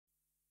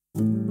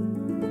Santa,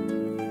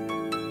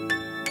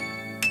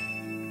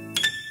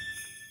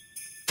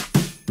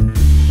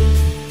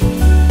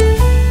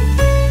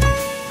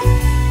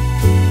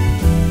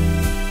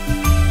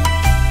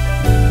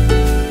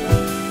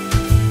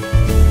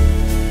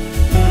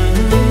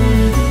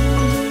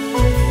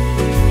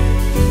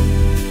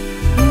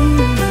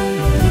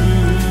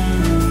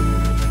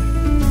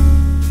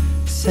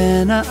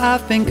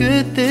 I've been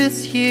good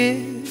this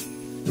year.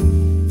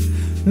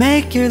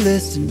 Make your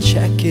list and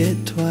check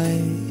it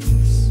twice.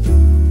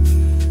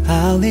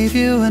 I'll leave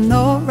you a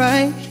note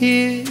right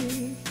here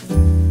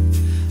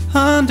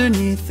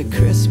underneath the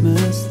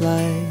Christmas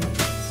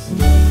lights.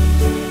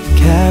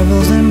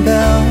 Carols and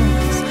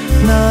bells,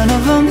 none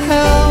of them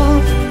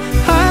help.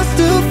 I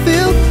still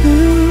feel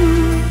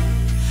blue.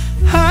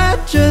 I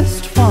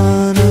just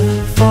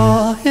wanna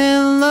fall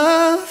in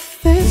love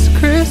this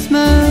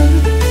Christmas.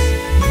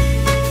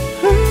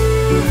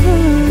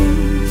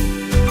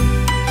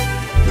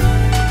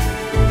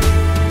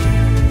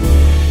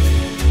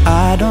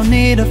 I don't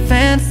need a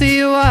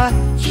fancy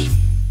watch.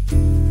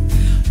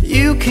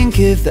 You can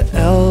give the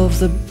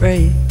elves a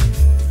break.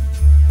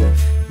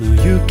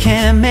 No, you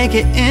can't make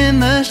it in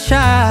the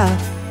shop,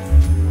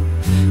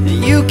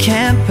 and you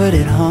can't put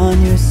it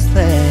on your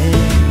sleigh.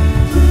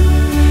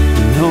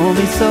 You know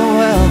me so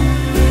well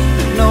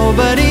that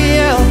nobody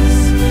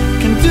else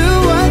can do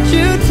what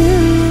you do.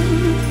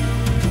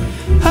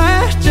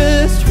 I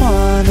just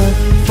wanna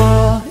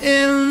fall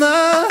in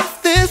love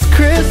this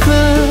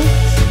Christmas.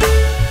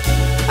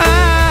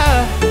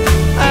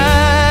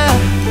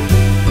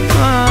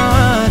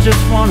 I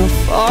just wanna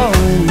fall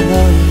in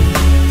love.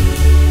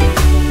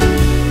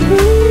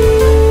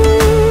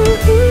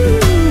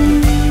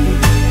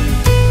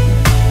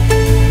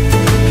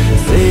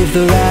 Save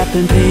the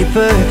wrapping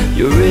paper,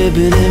 your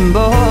ribbon and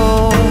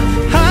bow.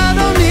 I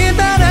don't need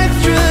that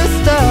extra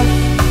stuff.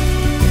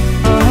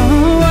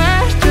 Oh,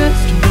 I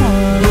just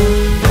wanna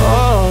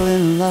fall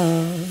in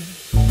love.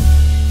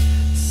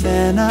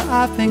 Santa,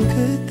 I've been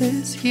good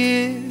this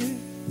year.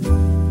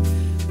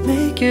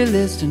 Make your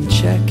list and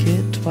check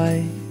it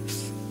twice.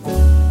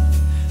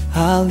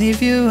 I'll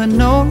leave you a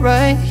note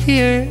right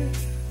here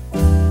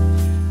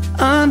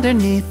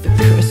underneath the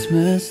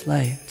Christmas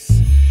lights.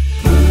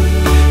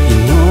 You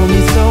know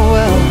me so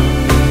well,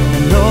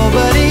 and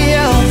nobody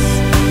else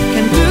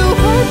can do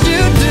what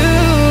you do.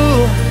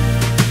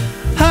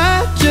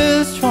 I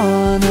just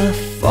wanna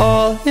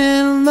fall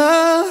in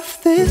love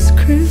this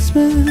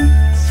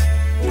Christmas.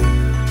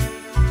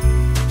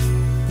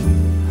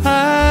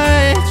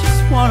 I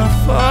just wanna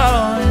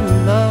fall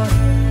in love.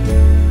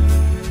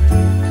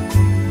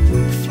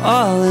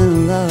 Fall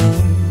in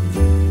love.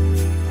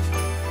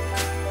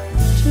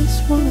 Just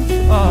wanna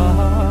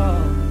fall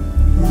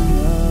in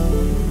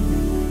love.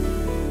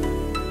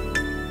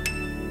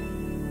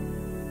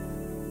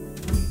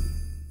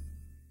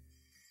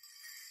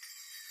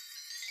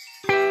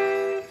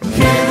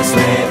 Hear the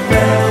sleigh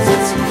bells,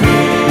 it's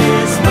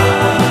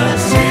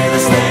Christmas. Hear the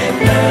sleigh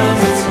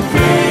bells, it's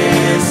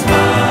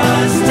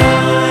Christmas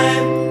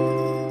time.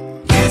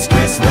 It's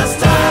Christmas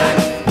time.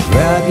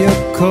 Grab your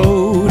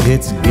coat,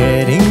 it's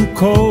getting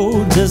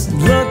cold. Just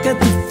look at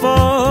the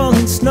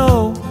falling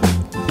snow.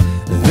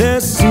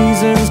 There's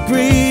season's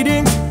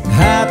greetings,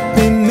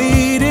 happy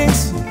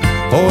meetings,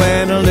 oh,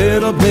 and a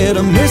little bit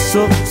of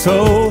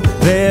mistletoe.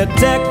 They're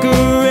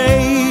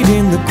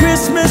decorating the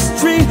Christmas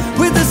tree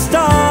with a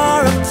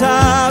star up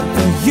top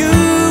for you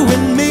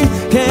and me.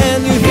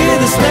 Can you hear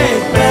the sleigh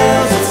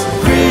bells? It's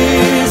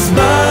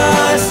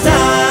Christmas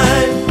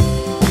time.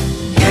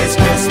 It's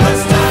Christmas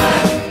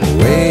time.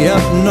 Way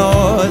up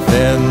north,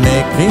 they're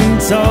making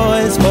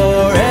toys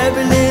for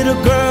every little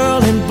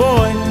girl and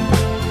boy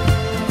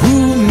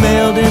who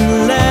mailed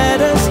in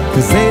letters,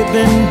 'cause they've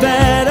been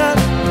better,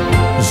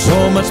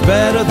 so much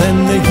better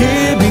than the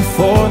year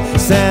before.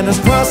 Santa's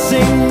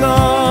crossing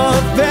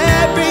off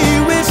every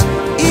wish,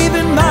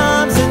 even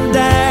moms and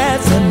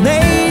dads have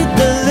made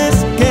the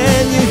list.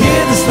 Can you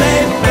hear the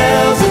sleigh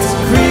bells? It's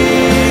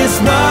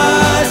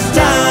Christmas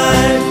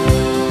time.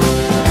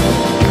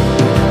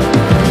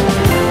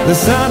 The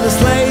sound of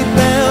sleigh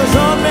bells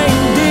on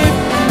reindeer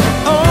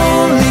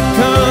only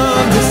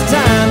comes this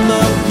time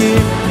of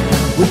year.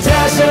 With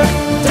Dasher,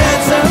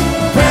 Dancer,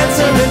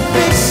 Prancer, and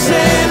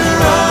Vixen,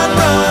 run,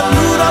 run,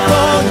 Rudolph,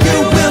 all you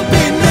will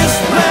be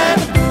missed when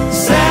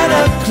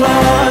Santa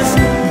Claus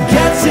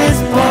gets his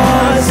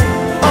paws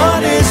on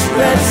his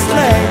red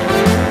sleigh.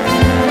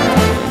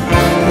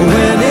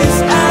 When his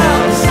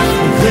elves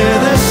hear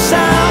the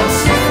shouts,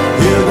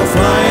 he'll go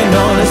flying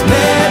on his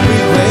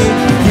merry way.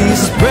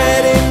 He's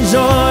spreading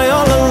joy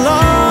all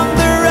along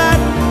the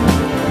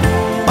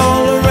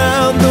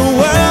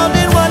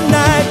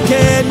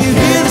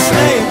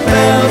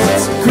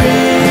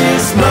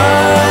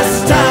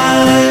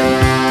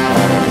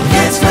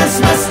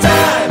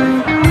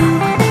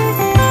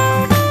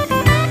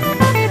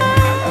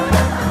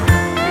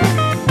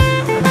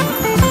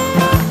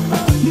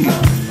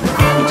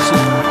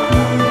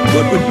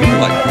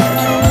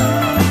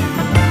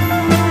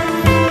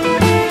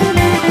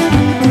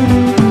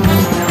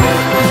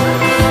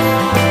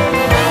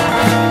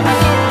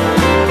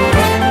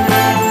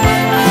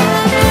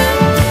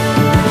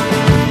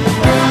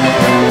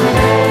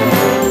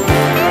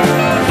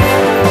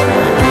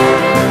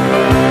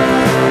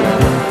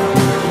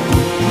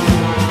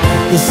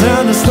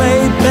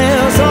sleigh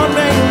bells on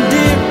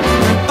reindeer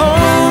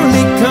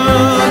only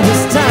come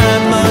this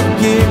time of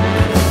year.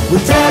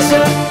 With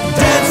Dasher,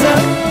 Dancer,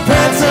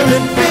 Prancer,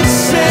 and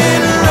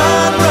Vixen,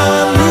 run,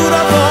 run,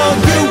 Rudolph, all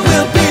you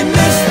will be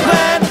missed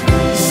when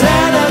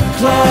Santa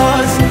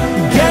Claus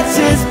gets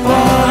his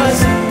paws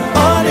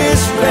on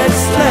his red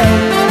sleigh.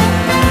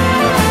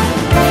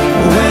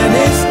 When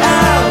his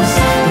elves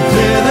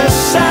clear the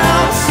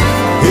shouts,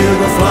 he'll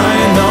go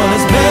flying on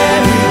his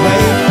merry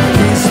way.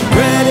 He's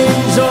spreading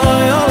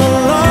joy all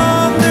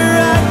along the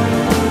route,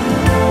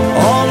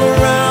 all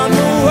around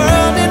the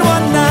world in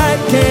one night.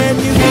 Can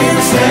you hear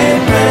the sleigh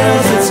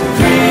bells? It's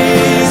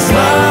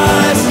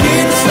Christmas.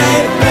 Hear the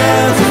sleigh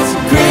bells? It's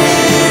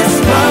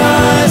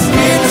Christmas.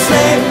 Hear the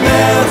sleigh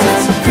bells?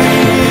 It's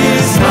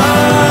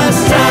Christmas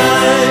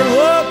time.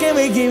 Oh, can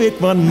we give it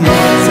one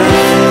more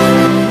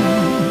time?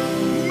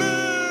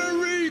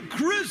 Merry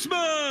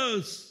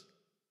Christmas!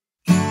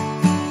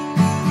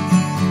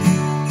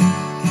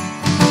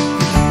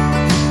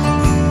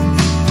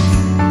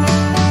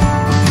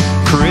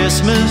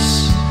 Christmas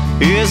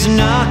is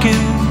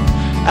knocking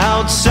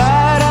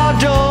outside our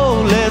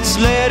door. Let's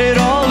let it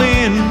all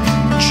in.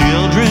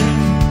 Children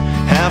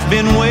have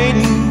been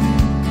waiting.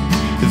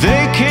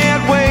 They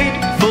can't wait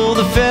for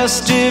the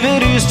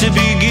festivities to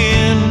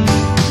begin.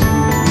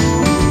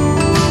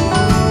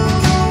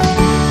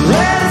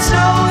 Let it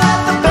snow,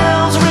 let the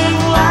bells ring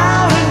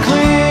loud and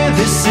clear.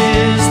 This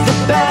is the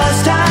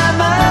best time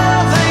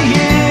of the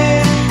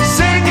year.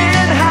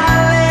 Singing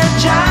holly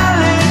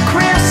jolly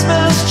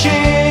Christmas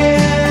cheer.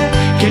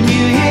 Can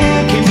you hear,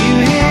 can you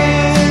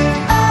hear?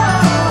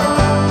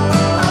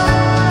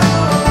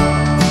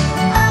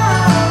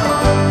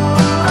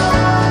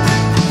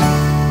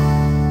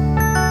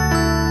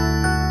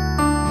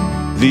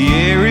 The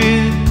air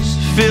is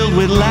filled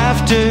with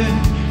laughter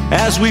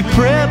as we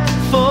prep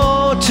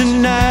for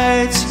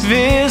tonight's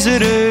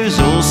visitors.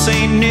 Old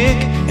Saint Nick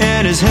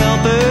and his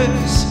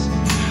helpers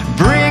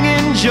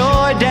bringing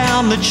joy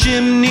down the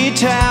chimney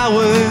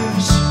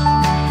towers.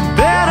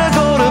 Better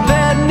go to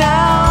bed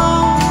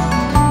now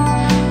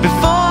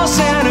before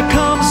Santa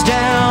comes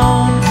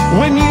down.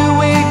 When you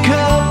wake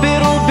up,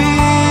 it'll be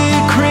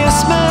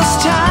Christmas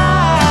time.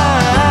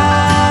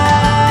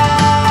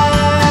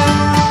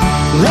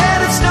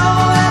 Let it snow,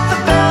 let the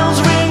bells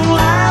ring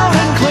loud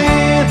and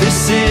clear.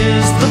 This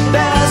is the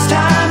best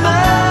time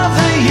of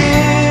the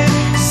year.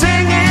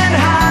 Singing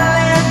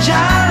holly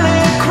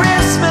jolly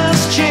Christmas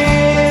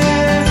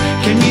cheer.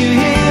 Can you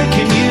hear,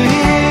 can you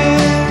hear?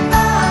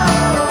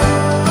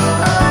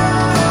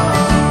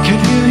 Can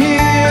you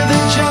hear the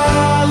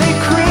jolly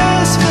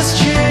Christmas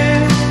cheer?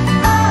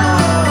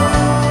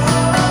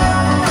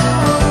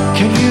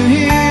 Can you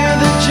hear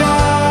the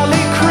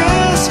jolly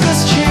Christmas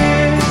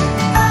cheer?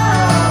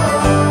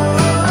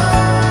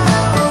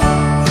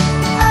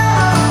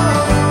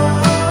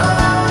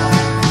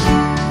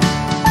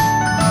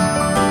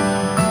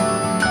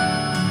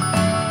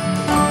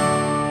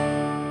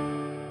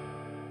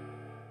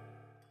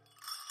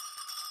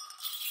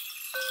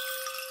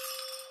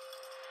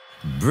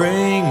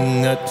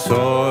 Bring a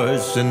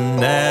torch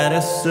and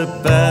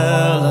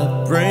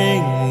Isabella,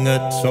 bring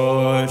a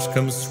torch,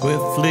 come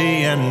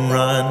swiftly and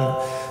run.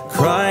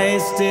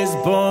 Christ is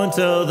born,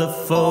 tell the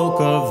folk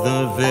of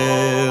the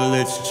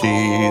village.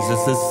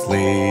 Jesus is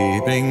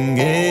sleeping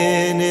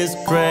in his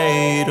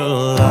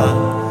cradle. Ah,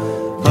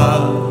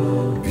 ah,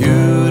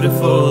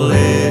 beautiful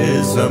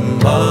is a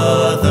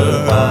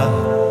mother. Ah,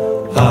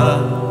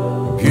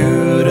 ah,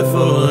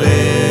 beautiful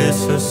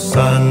is her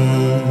son.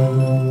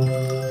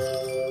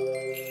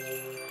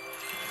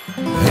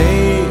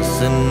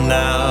 Hasten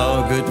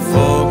now, good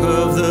folk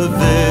of the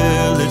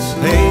village,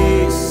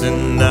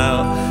 hasten now,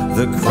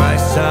 the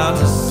Christ child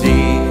to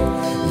see.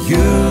 You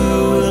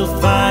will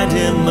find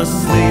him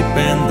asleep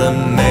in the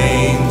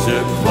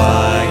manger.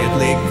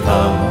 Quietly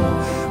come,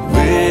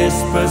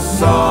 whisper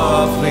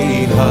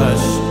softly,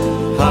 hush,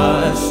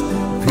 hush,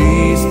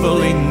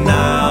 peacefully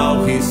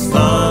now he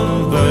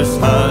slumbers.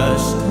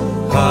 Hush,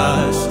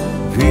 hush,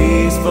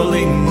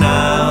 peacefully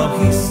now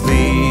he sleeps.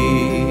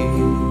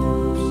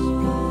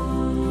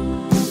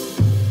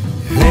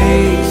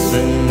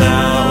 Hasten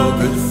now,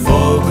 good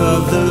folk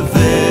of the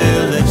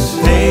village,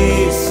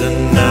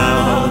 hasten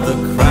now, the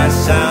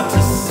Christ out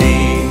to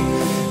see.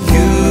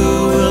 You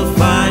will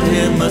find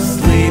him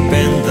asleep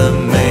in the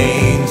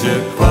manger.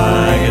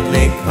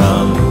 Quietly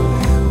come,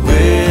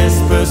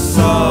 whisper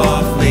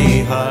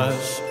softly,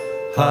 hush,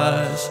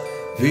 hush,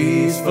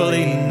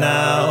 peacefully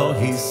now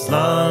he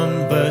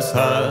slumbers.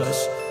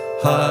 Hush,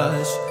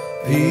 hush,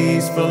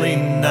 peacefully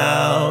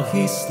now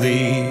he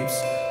sleeps.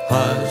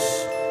 Hush,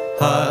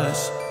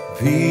 hush,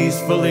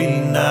 peacefully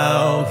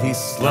now he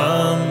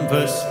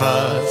slumbers.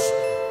 Hush,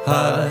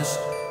 hush,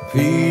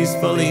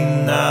 peacefully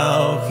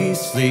now he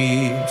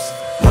sleeps.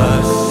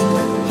 Hush,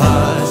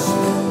 hush,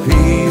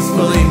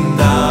 peacefully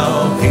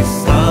now he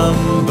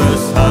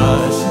slumbers.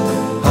 Hush,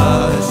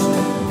 hush,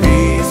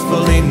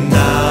 peacefully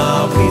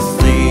now he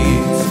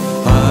sleeps.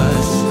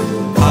 Hush,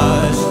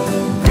 hush,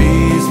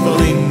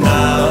 peacefully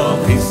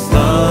now he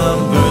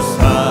slumbers.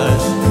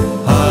 Hush,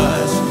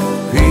 hush,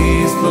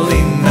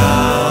 peacefully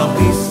now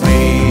he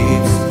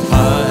sleeps.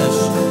 Hush,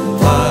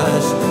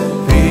 hush,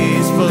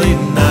 peacefully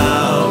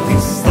now he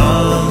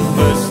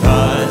slumbers.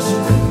 Hush,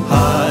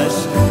 hush,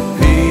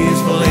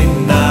 peacefully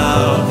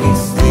now he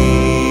sleeps.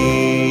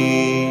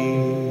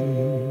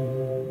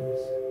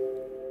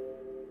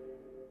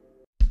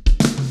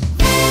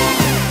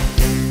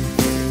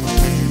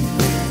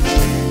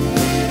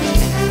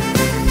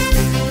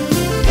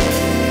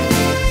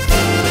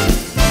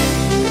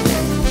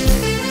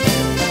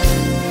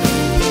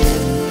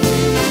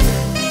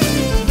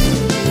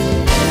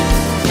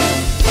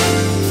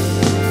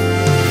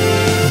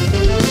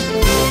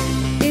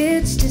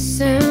 It's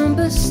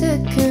December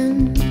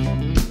 2nd.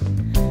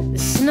 The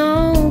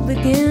snow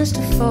begins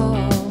to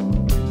fall.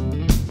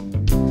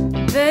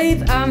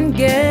 Babe, I'm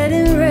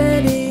getting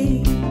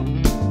ready.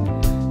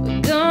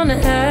 We're gonna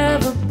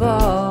have a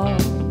ball.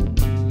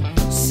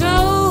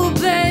 So,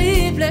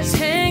 babe, let's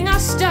hang our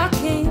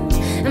stockings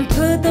and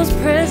put those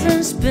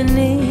presents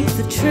beneath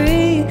the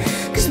tree.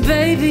 'Cause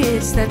baby,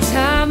 it's that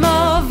time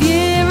of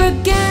year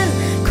again.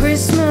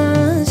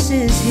 Christmas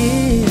is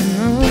here.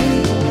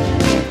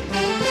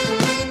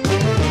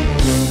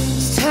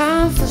 It's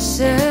time for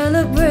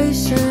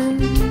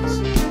celebrations.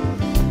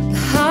 The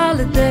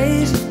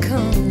holidays have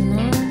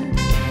come.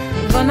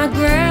 Gonna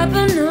grab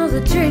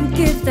another drink,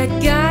 give that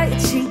guy a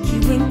cheeky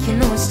wink. You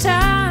know it's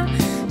time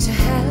to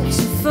have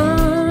some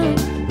fun.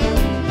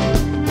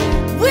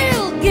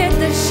 We'll get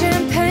the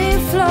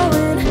champagne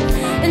flowing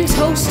and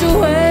toast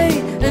away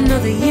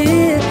another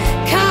year.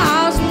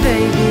 'Cause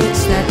baby,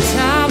 it's that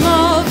time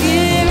of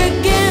year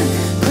again.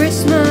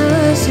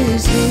 Christmas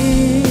is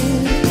here.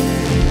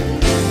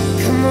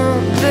 Come on,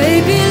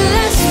 baby,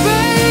 let's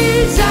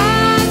raise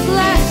our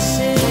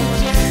glasses,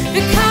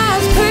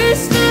 because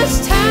Christmas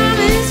time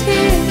is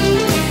here.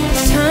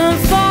 It's time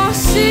for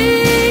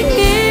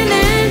singing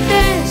and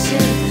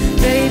dancing.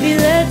 Baby,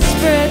 let's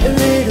spread a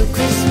little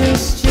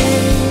Christmas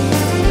cheer.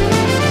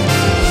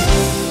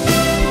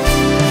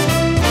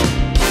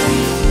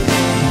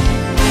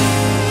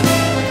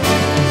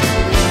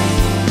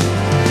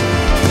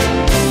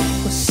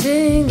 We'll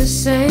sing the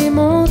same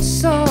old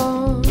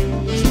songs.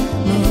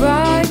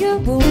 Mariah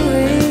will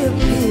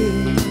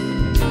reappear.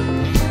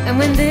 And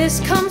when this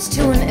comes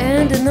to an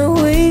end in the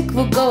week,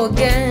 we'll go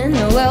again,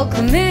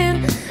 welcome in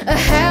a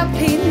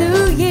happy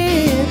new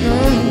year.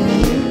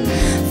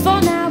 For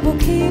now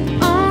we'll keep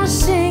on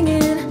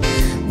singing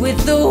with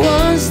the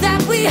ones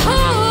that we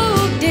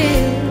hold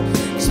dear.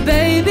 'Cause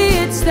baby,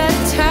 it's that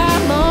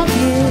time of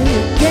year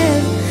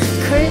again.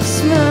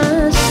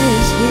 Christmas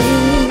is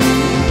here.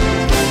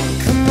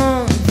 Come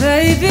on,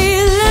 baby,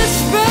 let's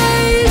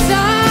raise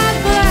our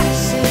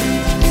glasses,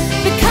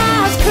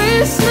 because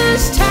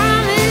Christmas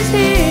time is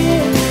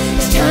here.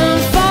 It's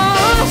time for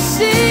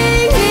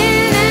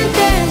singing and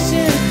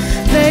dancing.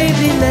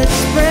 Baby, let's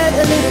spread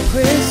a little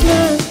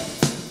Christmas.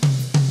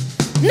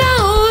 No,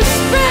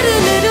 spread a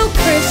little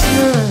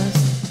Christmas.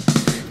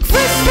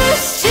 Christmas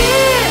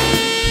cheer.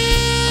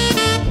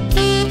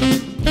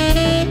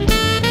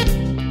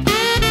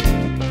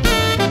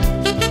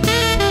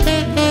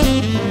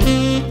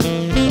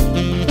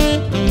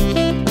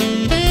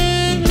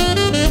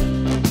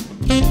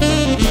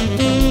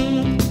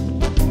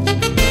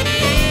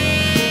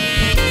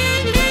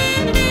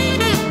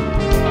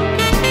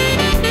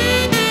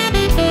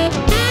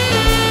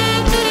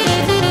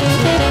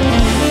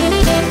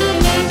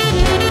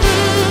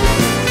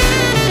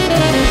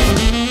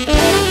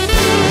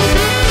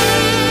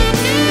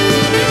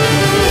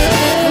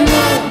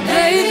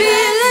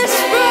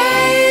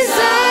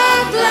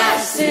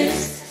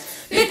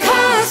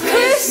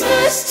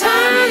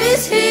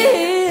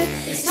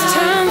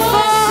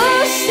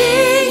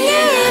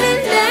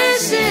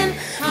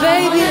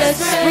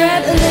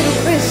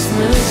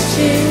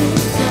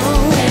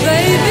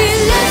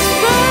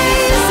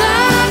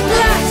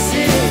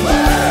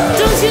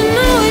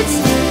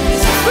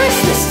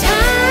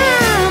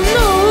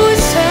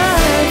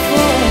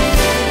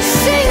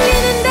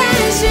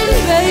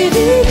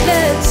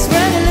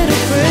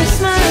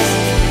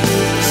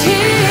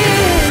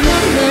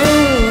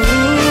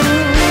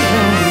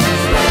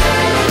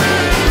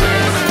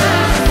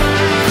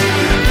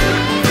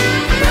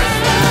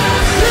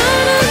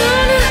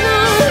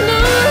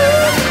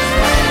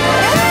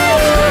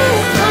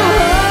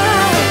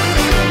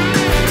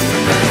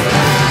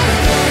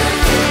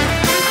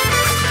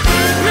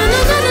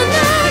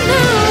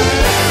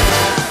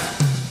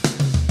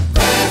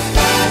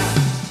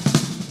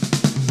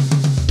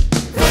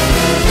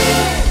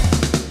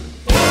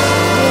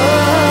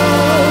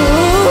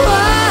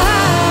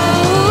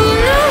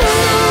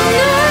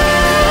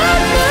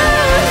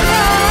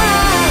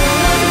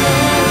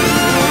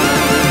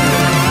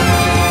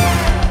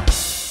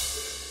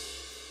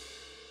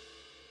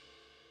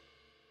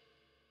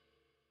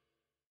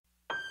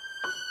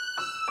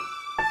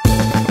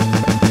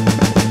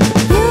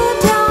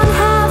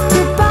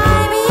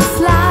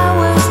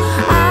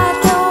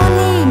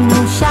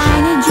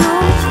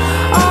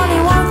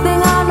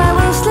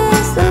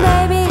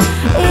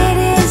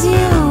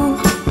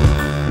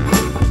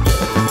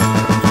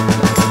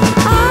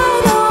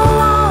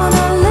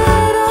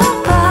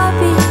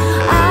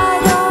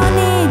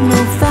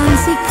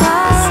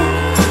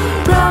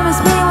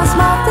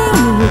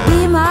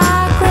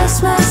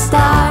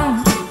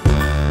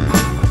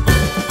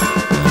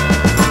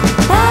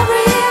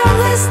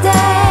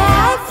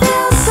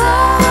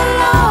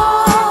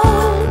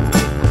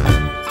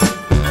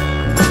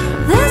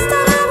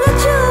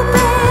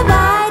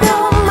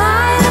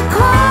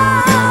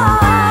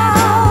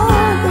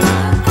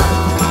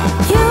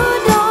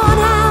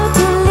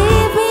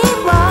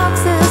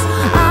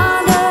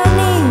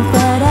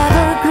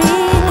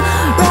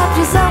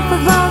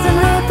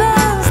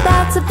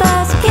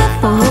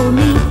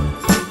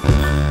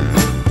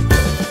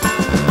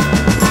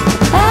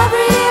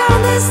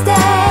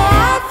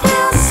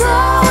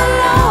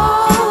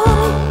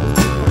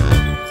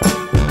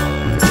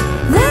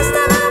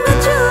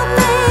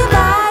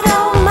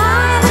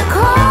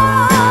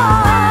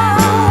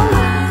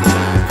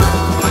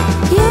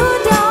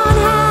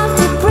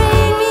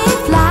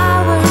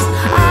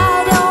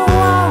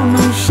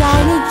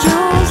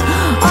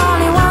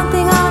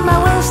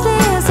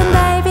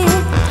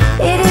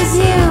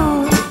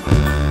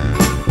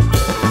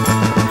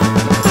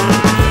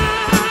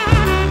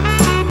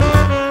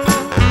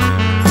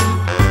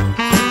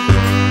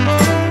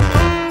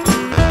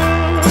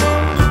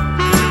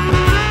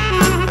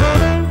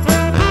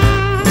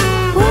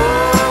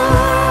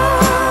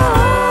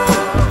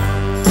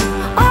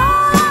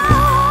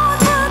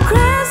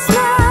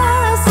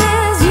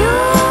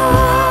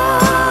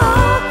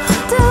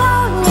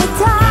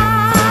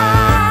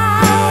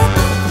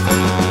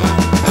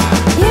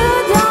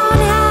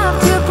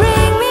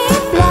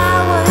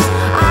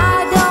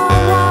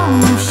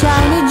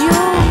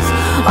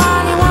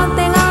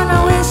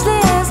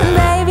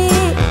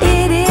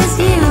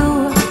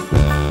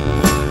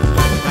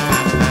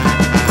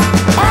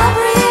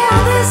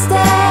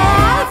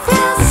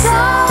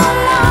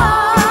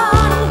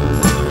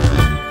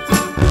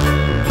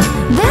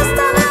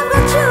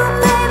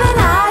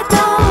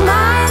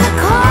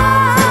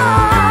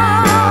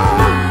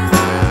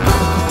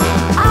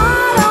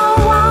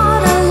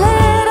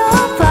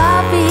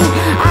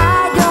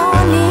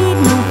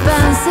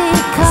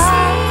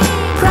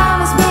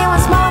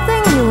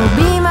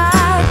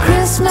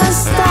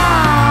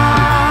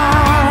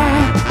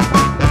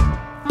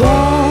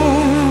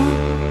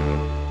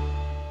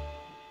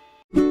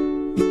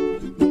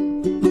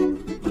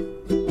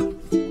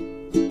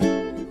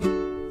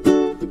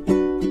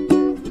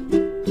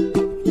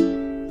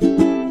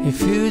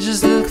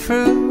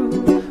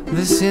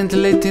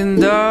 waiting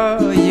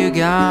door, you're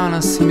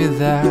gonna see me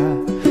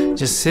there,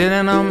 just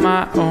sitting on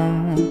my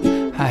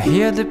own. I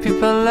hear the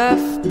people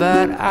laugh,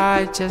 but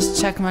I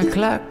just check my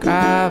clock.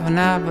 I've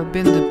never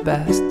been the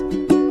best.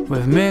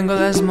 We've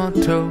mingled and small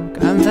talk,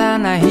 and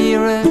then I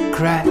hear a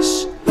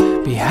crash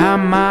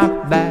behind my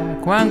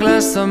back. One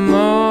glass of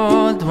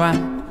mulled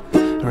wine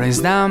rains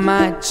down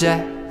my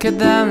jacket,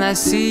 then I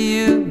see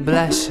you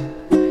blushing,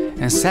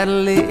 and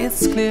suddenly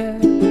it's clear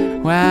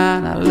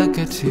when I look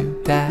at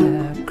you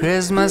that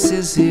Christmas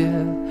is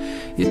here.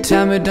 You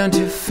tell me, don't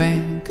you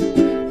think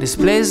this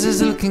place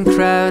is looking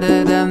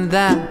crowded? And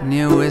then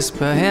you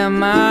whisper in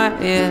my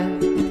ear,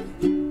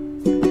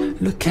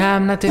 look,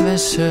 I'm not even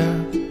sure.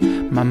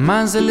 My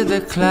mind's a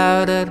little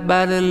clouded,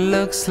 but it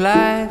looks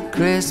like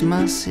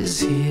Christmas is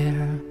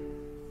here.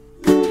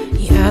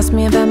 You ask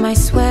me about my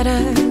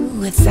sweater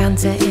with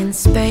Santa in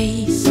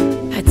space.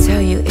 I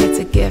tell you it's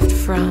a gift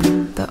from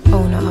the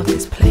owner of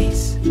this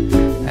place.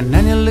 And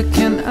then you're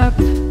looking up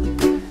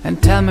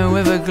and tell me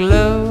with a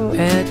glow,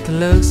 it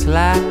looks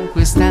like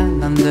we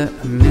stand under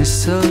a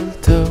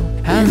mistletoe.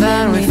 And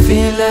then we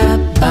feel a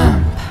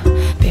bump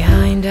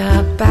behind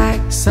our back,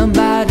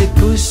 somebody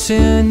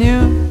pushing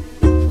you,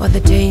 or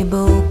the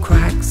table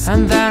cracks.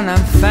 and then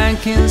I'm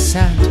thanking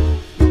Santa,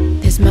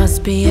 This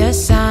must be a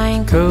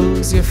sign,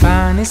 'cause your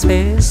funny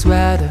space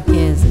sweater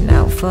is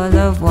now full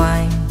of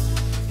wine.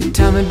 You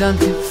tell me,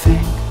 don't you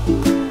think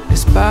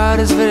this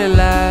party's very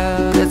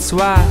loud? That's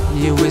why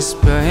you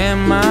whisper in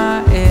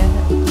my ear,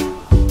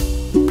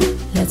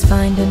 Let's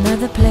find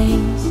another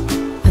place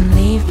and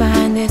leave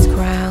behind this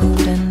crowd,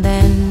 and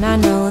then I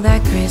know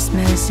that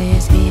Christmas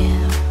is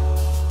here.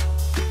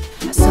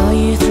 I saw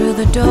you through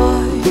the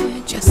door,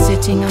 just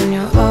sitting on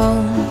your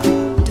own.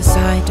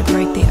 Decide to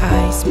break the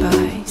ice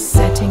by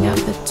setting up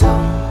the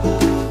tone,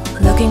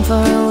 looking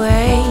for a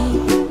way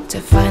to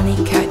finally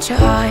catch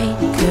your eye.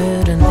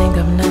 Couldn't think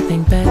of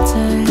nothing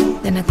better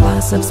than a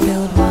glass of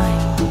spilled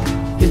wine.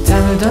 you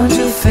tell me, don't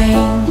you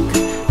think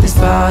this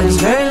party's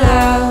very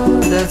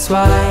loud? That's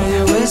why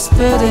you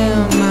whispered in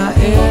my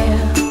ear,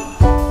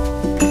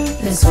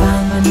 Let's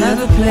find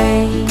another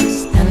place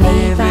and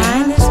leave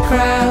behind this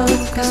crowd,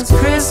 'cause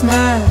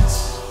Christmas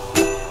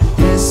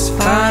is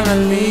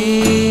finally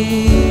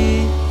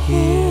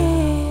here.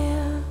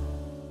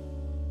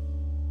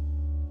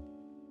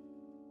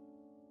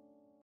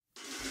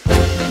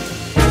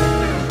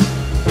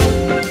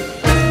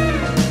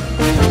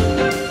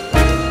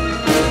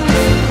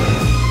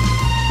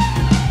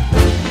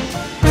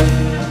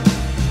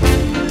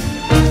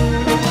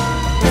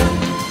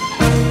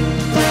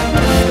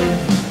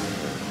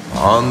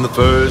 On the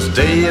first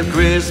day of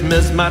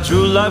Christmas, my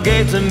true love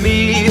gave to me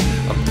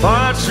a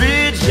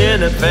partridge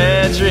in a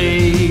pear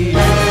tree.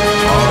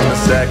 On the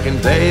second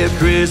day of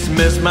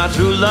Christmas, my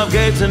true love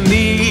gave to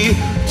me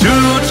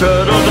 2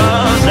 turtle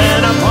doves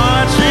and a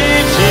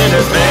partridge in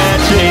a pear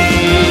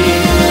tree.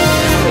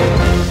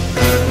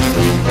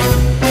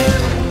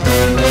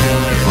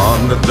 On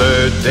the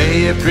third day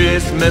of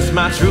Christmas,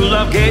 my true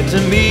love gave to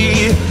me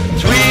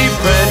 3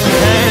 French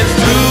hens,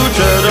 2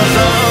 turtle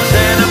doves,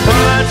 and a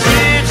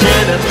partridge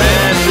in a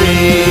pear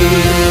tree.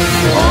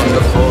 On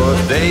the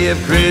fourth day of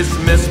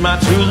Christmas, my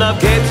true love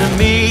gave to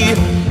me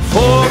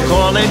 4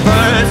 corn-laid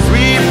birds,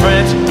 3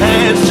 French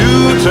hens,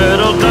 2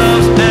 turtle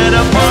doves, and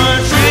a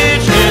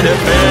partridge in a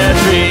pear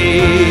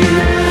tree.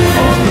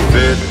 On the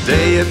fifth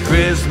day of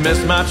Christmas,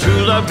 my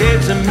true love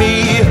gave to me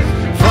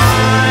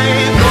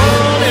 5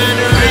 golden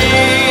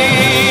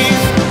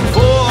rings,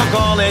 4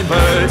 golden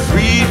birds,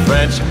 3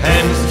 French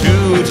hens,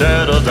 2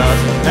 turtle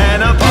doves, and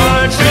a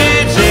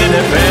partridge in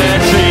a pear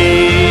tree.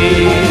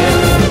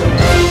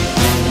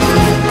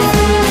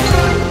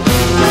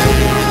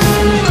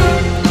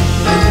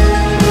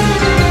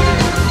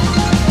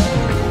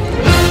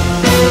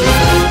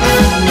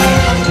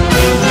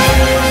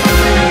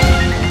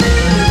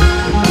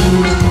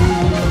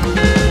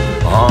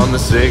 On the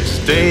sixth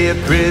day of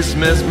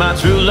Christmas, my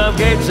true love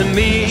gave to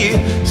me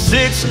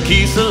 6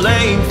 geese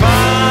laying,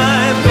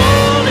 5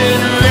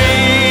 golden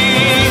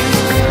rings,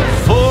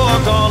 4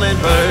 golden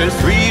birds,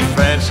 3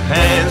 French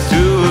hens,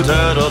 2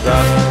 turtle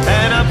doves,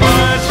 and a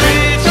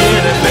partridge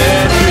in a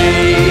pear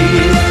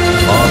tree.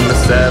 On the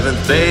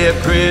seventh day of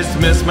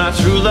Christmas, my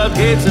true love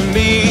gave to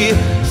me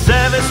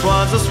 7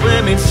 swans are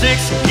swimming,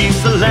 6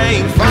 geese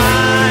laying,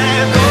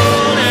 5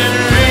 golden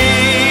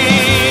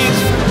rings,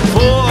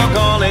 4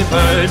 golden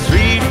birds,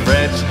 3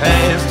 French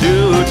hens,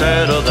 2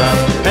 turtle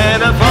doves, and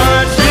a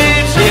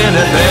partridge in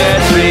a pear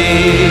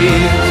tree.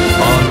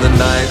 On the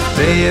ninth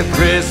day of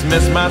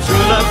Christmas, my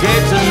true love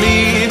gave to me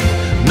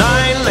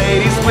 9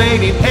 ladies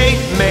waiting,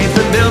 8 maids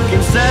a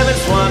milking, 7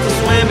 swans a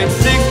swimming,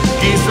 6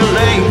 geese a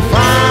laying,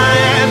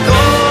 5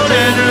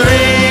 golden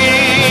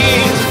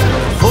rings,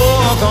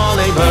 4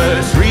 golden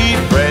birds, 3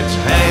 French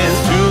hens,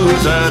 2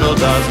 turtle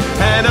doves,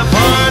 and a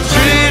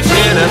partridge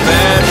in a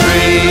pear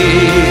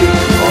tree.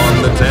 On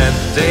the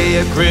 10th day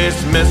of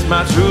Christmas,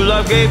 my true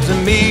love gave to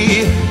me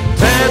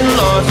 10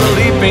 lords a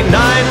leaping,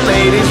 9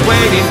 ladies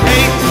waiting,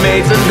 8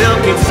 maids a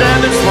milking,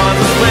 7 swans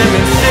a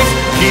swimming, 6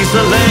 geese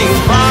a laying,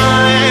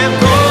 5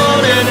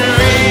 golden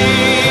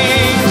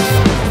rings,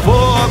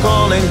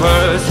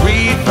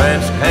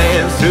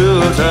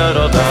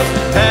 turtle doves,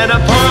 and a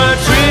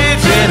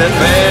partridge in a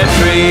pear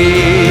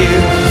tree.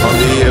 On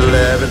the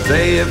 11th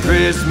day of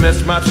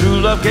Christmas, my true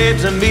love gave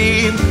to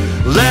me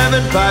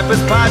 11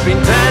 pipers piping,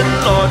 10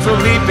 lords a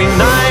leaping,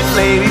 9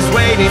 ladies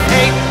waiting,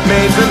 8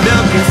 maids a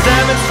milking,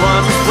 7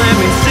 swans a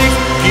swimming, 6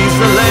 geese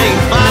a laying,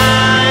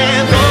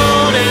 5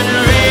 golden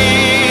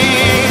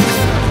rings,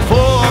 4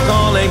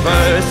 calling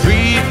birds,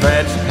 3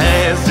 French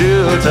hens,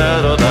 2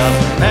 turtle doves,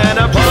 and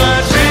a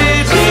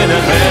partridge in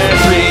a pear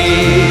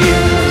tree.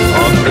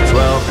 On the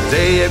 12th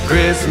day of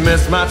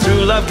Christmas, my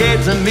true love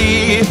gave to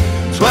me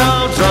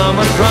 12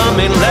 drummers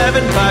drumming,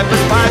 11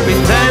 pipers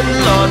piping, 10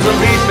 lords a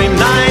leaping,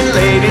 9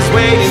 ladies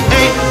waiting,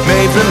 8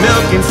 maids a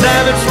milking,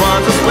 7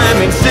 swans a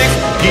swimming, 6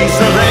 geese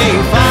a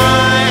laying,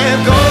 5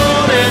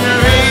 golden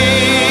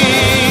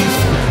rings,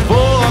 4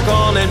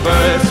 calling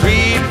birds,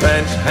 3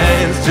 French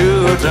hens,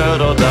 2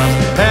 turtle doves,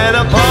 and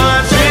a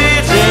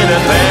partridge in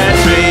a pear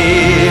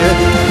tree,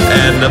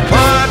 and a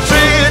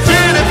partridge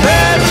in a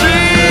pear tree.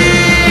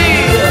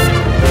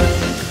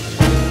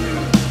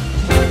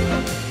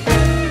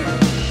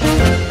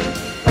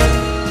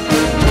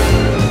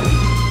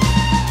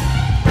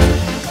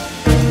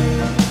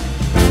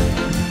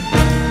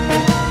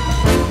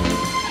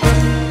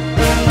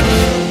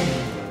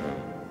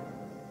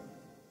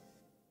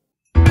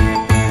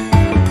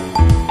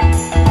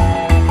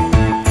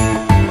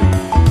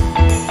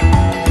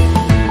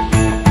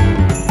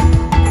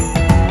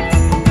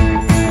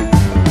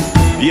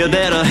 You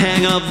better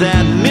hang up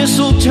that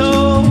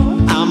mistletoe.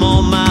 I'm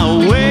on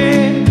my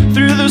way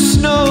through the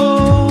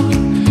snow.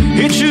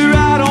 Hitch a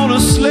ride on a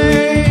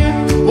sleigh,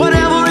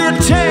 whatever it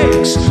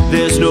takes.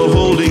 There's no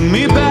holding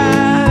me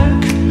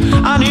back.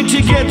 I need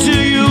to get to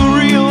you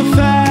real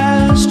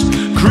fast.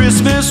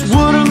 Christmas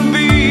wouldn't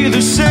be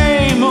the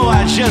same. Oh,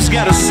 I just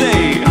gotta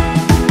say,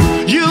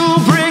 you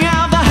bring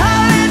out the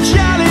holly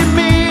jolly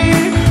me.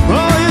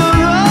 Oh,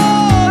 you're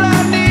all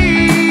I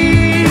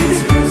need.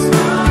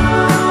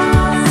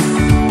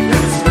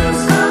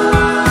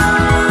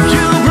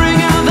 You bring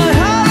out the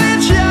holly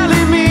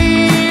jolly me.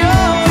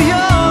 Oh,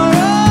 you're all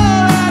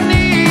I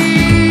need.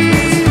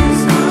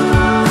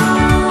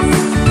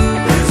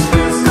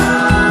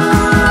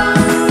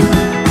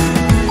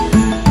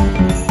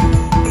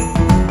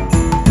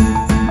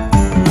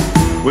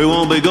 We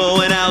won't be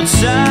going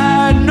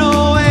outside,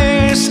 no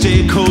way.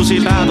 Stay cozy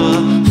by the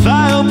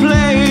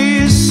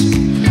fireplace.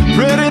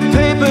 Pretty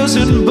papers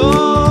and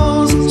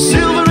bows,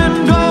 silver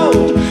and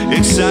gold,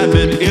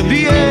 excitement in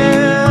the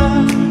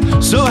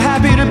air. So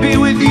happy to be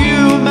with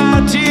you,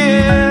 my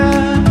dear.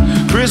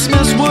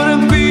 Christmas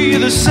wouldn't be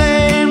the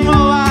same.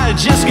 Oh, I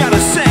just gotta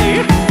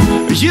say,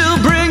 you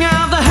bring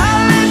out the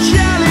holly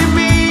jolly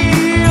me.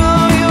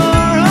 Oh,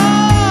 you're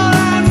all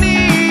I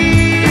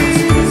need.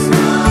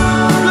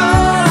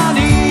 All I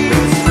need.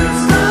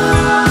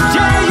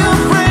 Yeah, you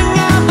bring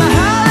out the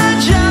holly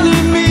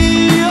jolly me.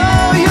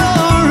 Oh,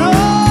 you're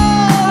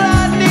all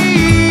I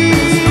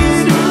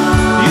need.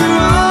 You're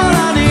all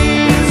I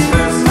need.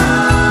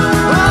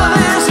 Oh,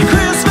 there's a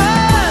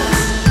Christmas.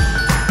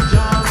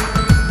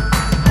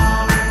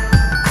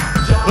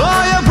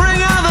 Oh, you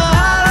bring out the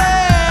holly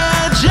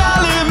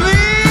jolly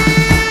me.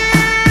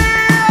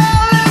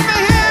 Oh, let me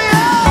hear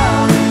you.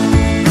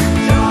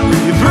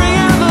 You bring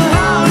out the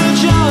holly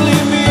jolly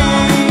me.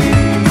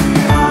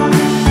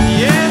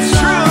 Yeah, it's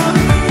true.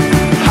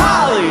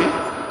 Holly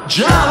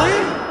jolly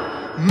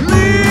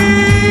me.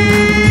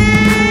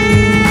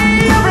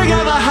 You bring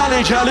out the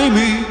holly jolly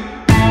me.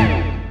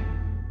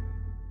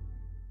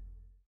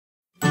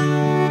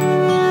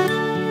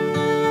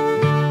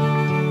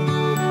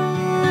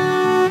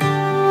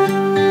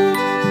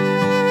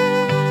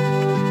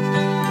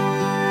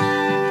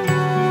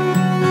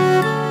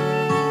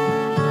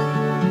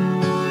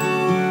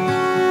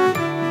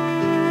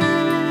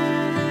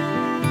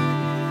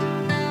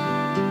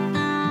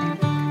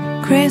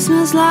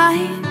 Christmas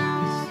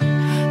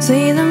lights,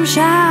 see them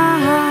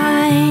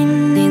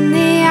shine in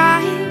the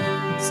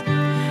eyes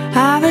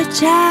of a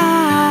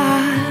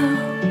child.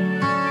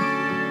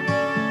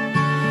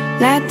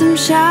 Let them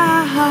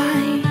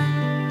shine.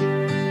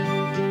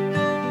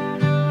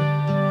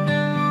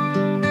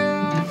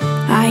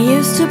 I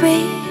used to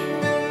be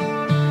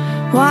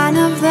one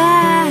of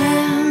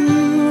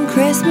them,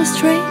 Christmas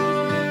tree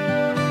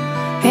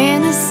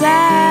in the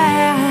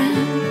sand.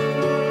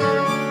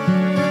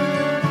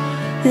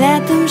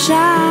 Let them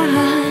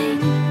shine.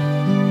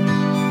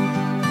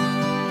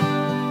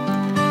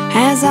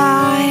 As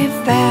I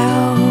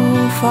fell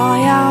for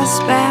your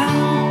spell,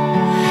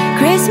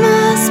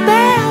 Christmas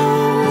bell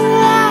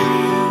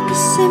like a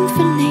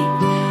symphony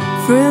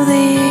through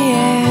the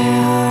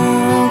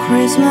air.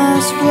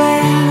 Christmas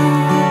flare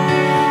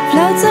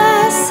floats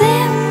a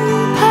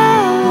simple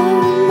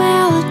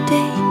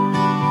melody.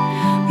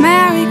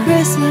 Merry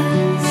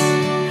Christmas.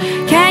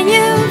 Can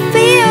you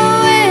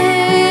feel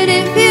it?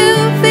 If you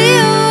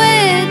feel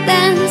it,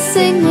 then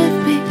sing with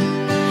me.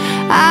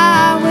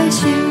 I wish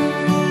you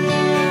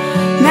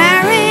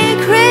Merry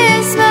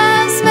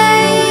Christmas.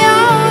 May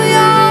all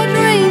your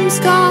dreams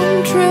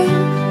come true.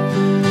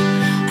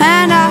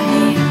 And I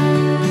hear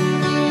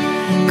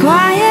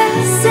quiet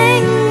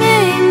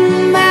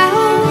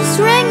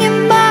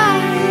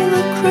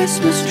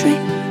Christmas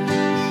tree.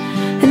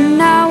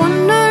 And I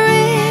wonder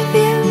if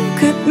you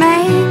could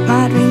make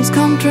my dreams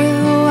come true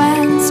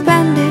and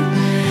spend it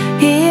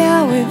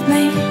here with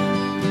me.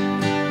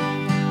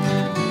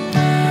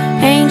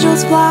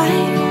 Angels fly,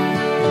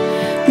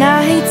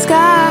 night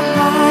sky,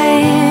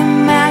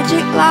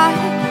 magic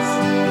lights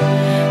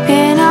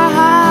in our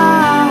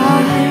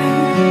heart,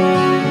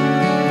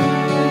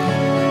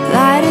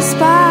 light a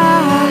spark.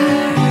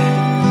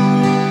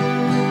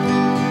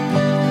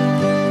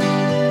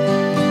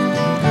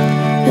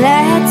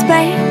 Let's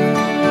bake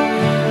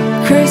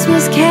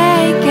Christmas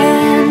cake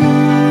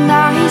and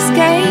ice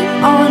skate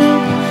on a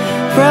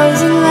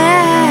frozen lake.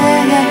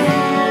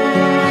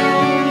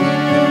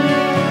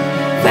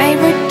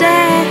 Favorite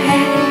day,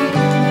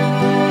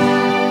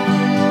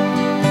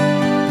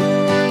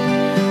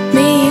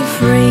 be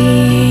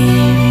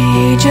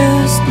free,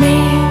 just me,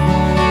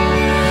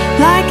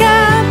 like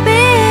a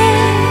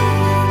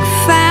big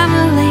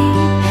family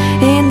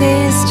in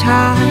this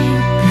time.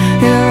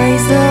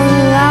 Erase the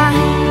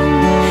line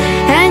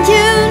and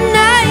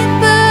unite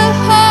the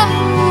whole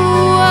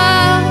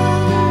world.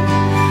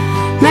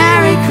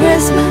 Merry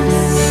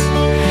Christmas,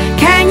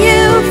 can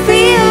you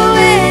feel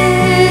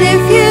it?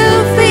 If you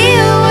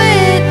feel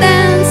it,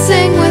 then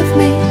sing with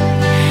me.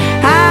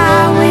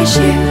 I wish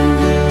you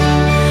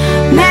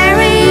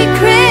Merry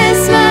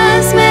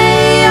Christmas,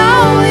 may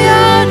all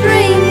your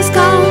dreams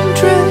come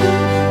true.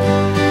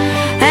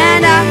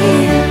 And I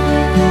hear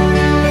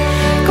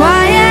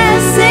choir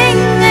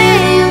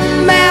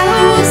singing,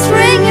 bells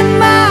ringing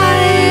by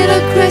the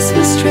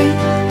Christmas tree.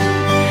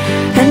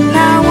 And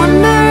I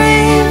wonder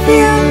if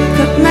you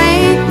could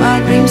make my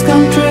dreams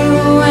come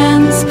true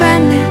and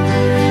spend it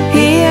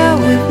here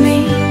with me.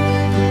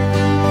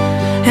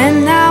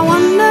 And I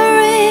wonder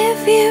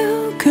if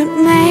you could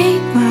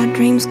make my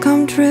dreams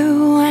come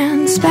true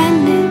and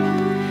spend it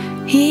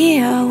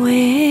here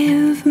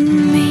with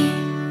me.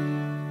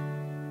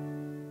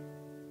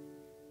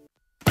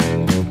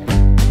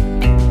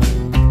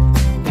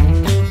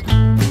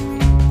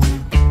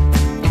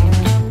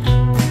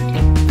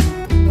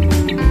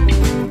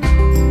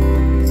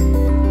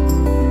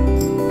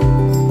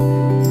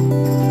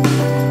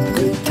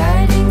 Good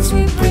tidings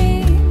we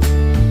bring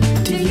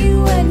to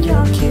you and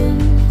your kin.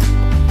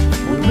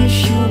 We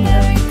wish you a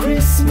Merry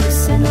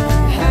Christmas and a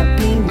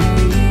Happy New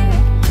Year.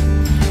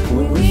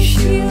 We wish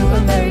you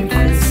a Merry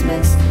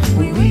Christmas.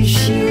 We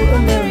wish you a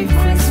Merry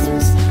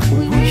Christmas.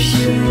 We wish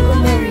you a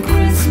Merry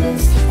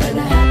Christmas and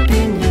a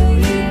Happy New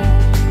Year.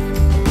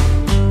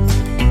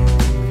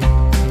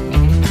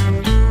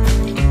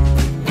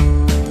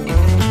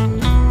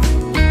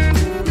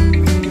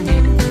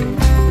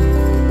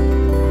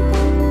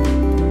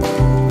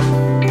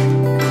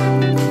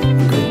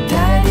 Good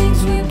tidings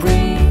we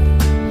bring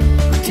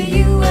to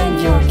you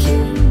and your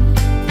kin.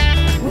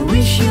 We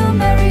wish you a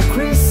Merry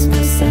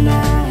Christmas and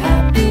a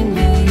Happy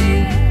New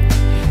Year.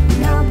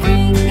 Now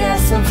bring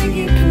us some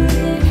figgy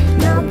pudding.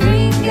 Now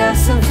bring us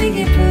some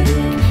figgy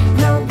pudding.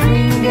 Now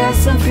bring us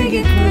some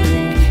figgy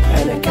pudding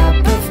and a cup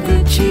of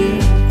good cheer.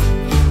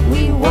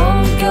 We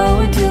won't go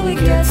until we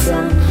get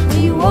some.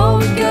 We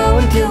won't go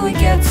until we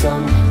get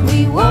some.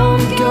 We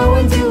won't go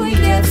until we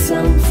get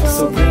some.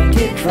 So bring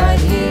it right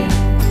here.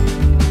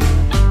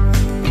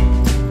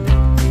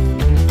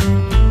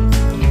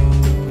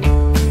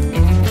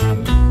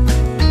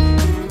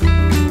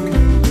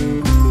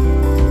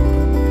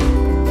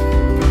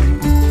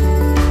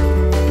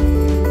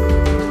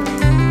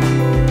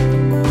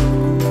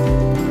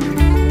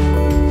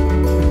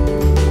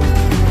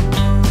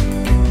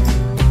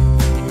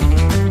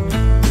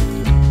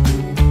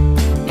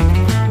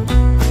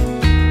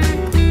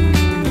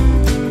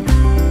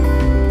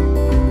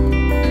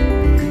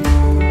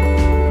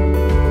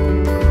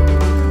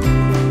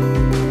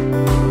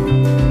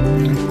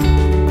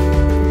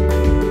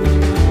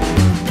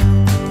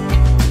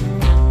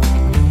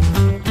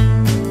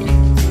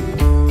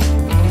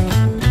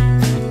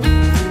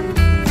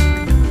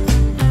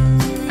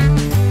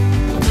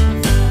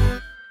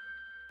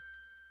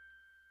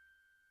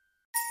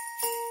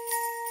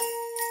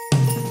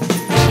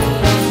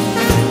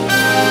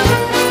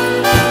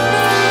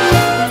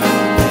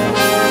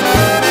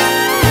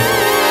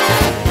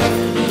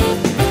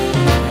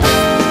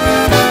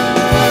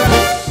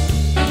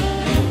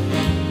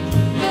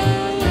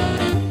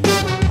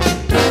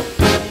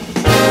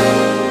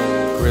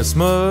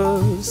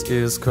 Christmas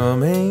is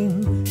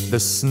coming, the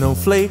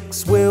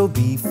snowflakes will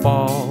be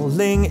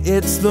falling.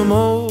 It's the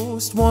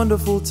most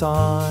wonderful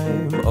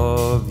time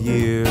of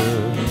year.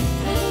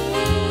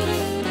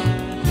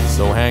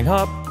 So hang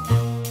up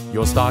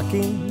your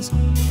stockings,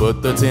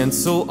 put the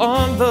tinsel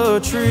on the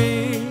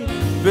tree,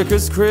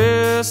 because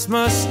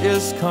Christmas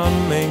is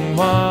coming,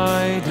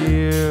 my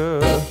dear.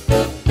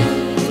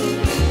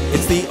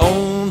 It's the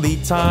only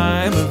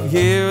time of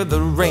year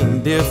the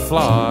reindeer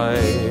fly.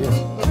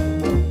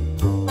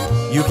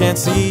 You can't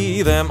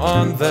see them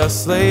on their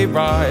sleigh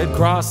ride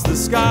across the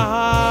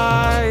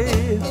sky.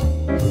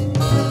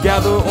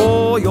 Gather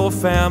all your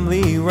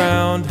family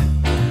round,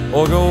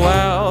 or go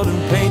out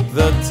and paint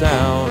the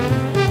town.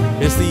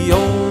 It's It's the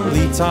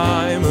only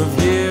time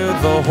of year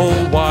the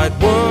whole wide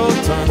world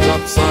turns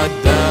upside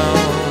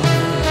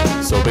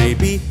down. So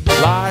baby,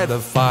 light a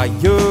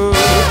fire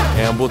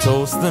and we'll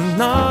toast the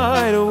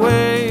night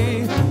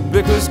away,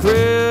 because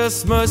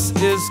Christmas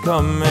is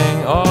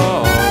coming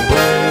our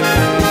way.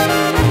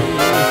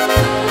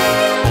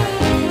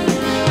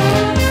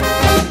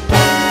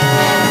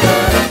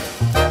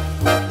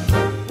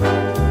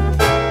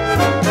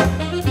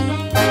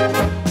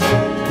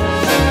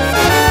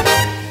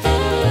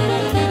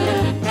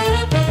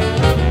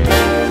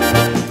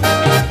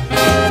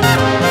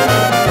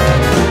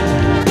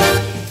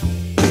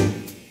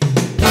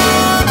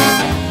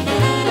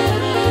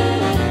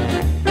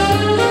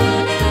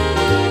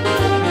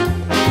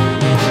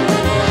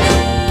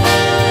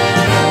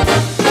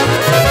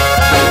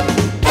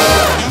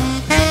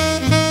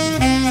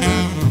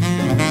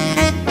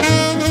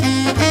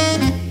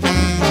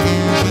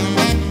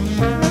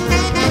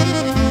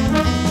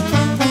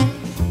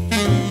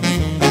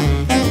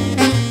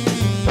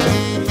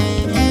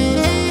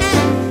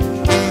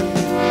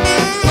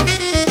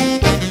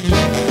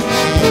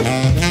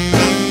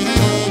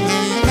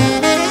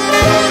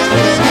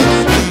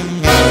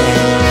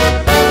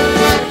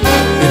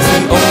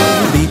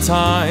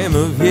 Time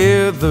of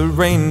year the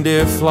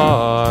reindeer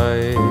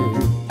fly.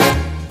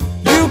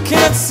 You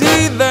can't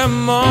see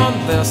them on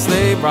their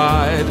sleigh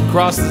ride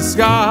across the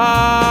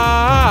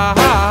sky.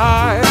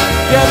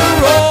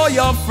 Gather all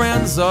your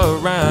friends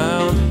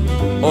around,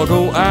 or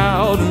go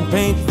out and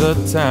paint the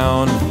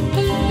town.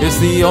 It's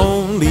the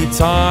only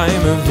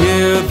time of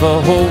year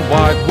the whole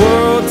wide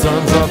world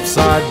turns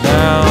upside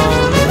down.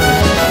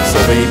 So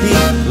baby,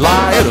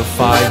 light a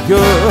fire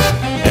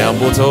and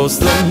we'll toast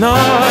the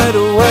night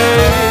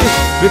away,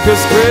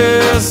 because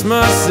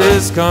Christmas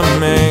is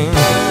coming.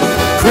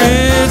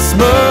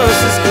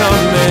 Christmas is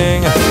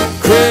coming.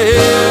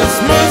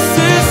 Christmas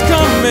is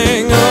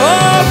coming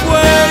our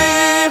way.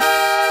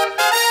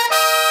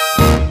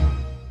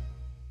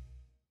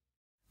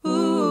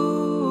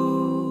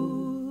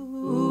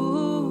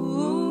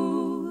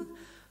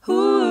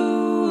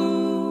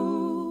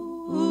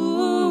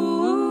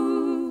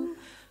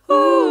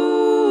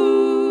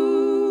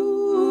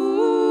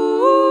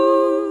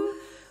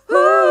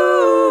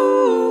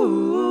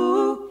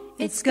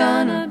 It's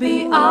gonna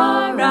be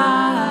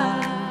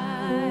alright,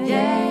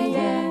 yeah,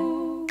 yeah.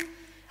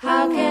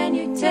 How can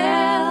you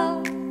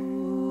tell?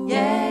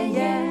 Yeah,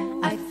 yeah.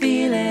 I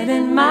feel it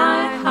in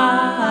my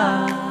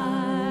heart,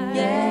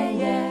 yeah,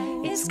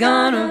 yeah. It's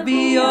gonna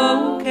be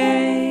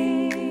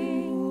okay,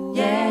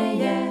 yeah,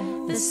 yeah.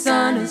 The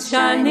sun is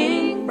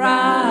shining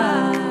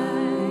bright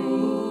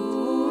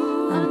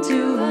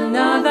onto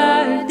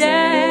another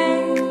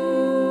day,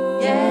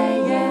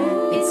 yeah,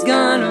 yeah. It's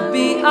gonna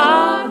be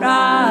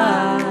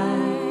alright.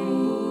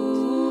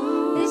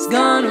 It's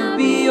gonna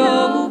be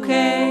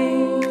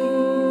okay.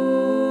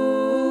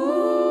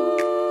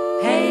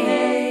 Hey,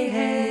 hey,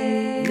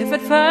 hey. If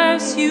at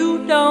first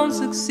you don't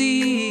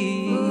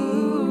succeed,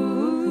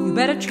 you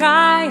better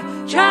try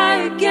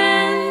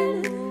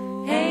again.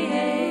 Hey,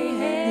 hey,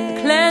 hey.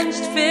 The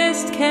clenched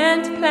fist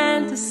can't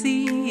plant a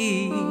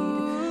seed.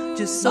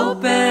 Just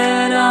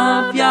open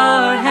up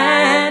your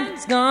hand.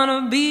 It's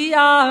gonna be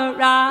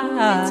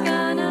alright. It's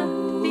gonna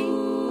be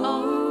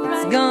alright.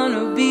 It's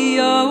gonna be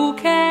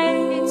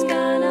okay. It's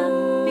gonna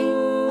be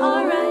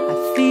alright.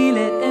 I feel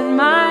it in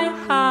my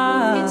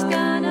heart. It's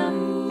gonna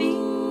be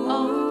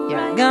alright.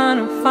 You're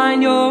gonna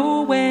find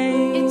your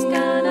way. It's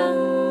gonna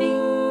be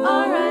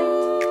alright.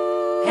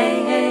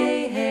 Hey,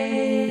 hey,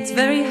 hey. It's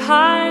very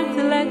hard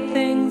to let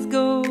things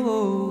go.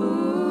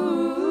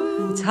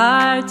 It's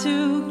hard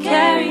to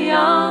carry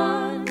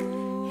on.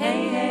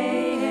 Hey,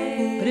 hey,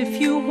 hey. But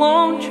if you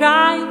won't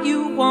try,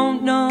 you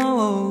won't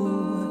know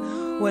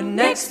what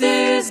next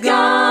is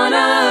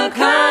gonna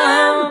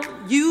come.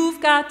 You've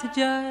got to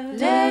just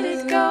let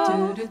it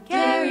go,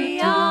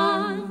 carry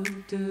on.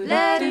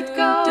 Let it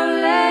go,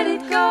 let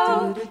it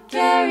go,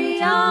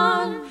 carry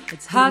on.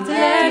 It's hard to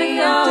let it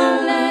go,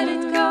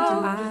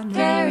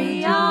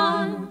 carry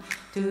on.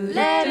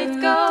 Let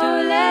it go,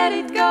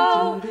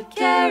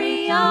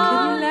 carry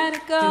on. Let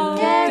it go,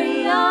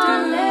 carry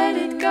on. Let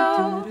it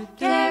go,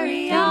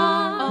 carry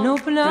on. And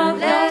open up,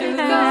 let it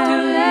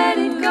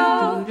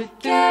go,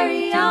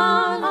 carry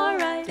on.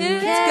 Alright,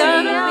 it's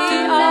gonna be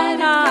alright.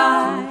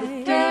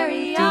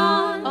 Carry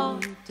on,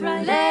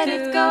 let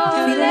it go,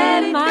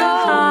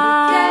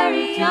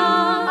 carry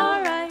on.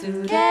 Alright,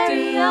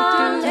 carry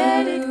on,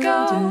 let it go,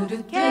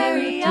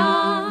 carry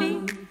on.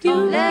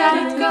 Let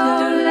it go,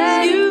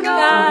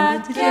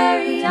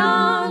 carry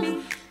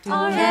on.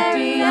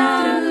 Carry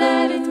on,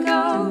 let it go,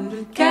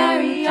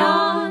 carry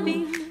on.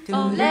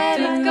 Let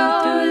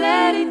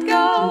it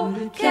go,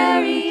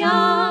 carry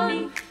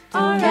on.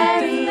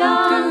 Carry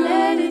on,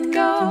 let it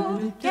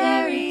go,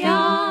 carry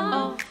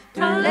on.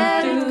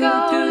 Let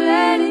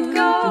it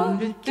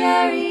go,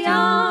 carry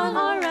on.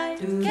 Alright,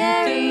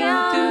 carry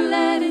on,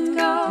 let it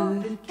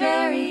go,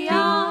 carry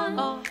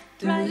on.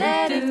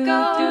 Let it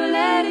go,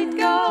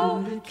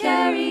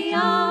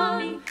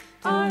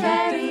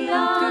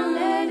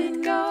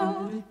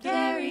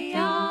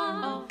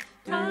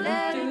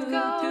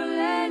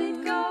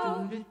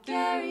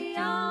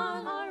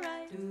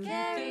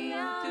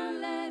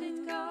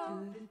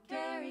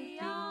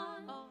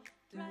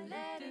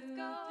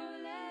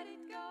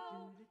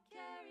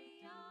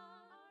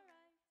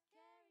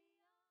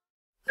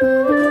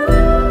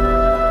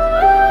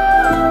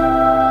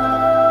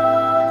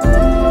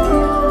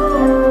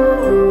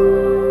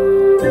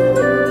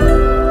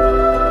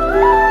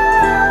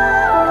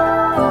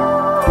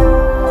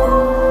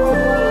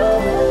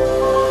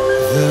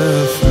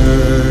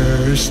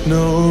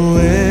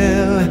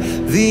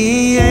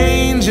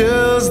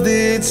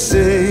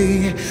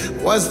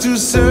 to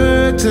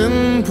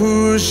certain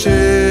poor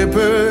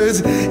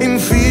shepherds in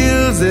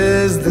fields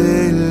as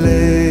they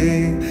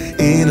lay,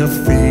 in a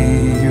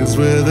fields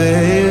where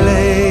they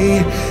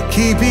lay,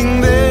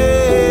 keeping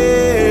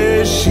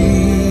their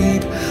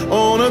sheep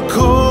on a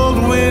cold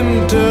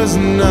winter's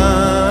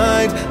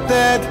night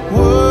that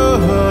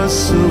was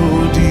so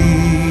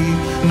deep.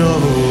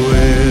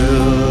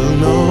 Noel,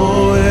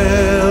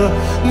 Noel,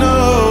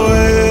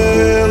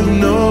 Noel,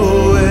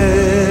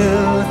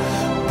 Noel,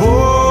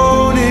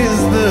 born is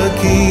the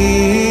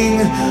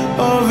King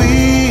of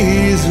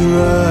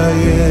Israel.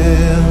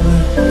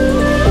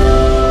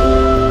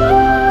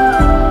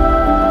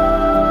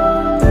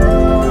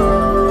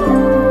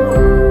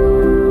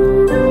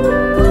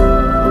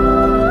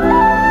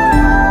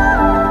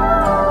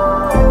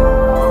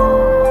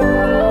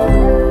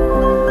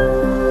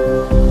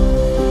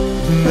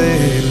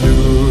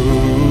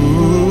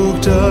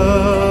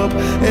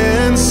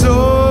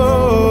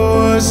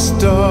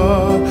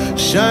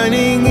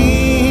 Shining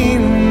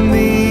in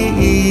the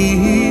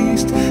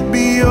east,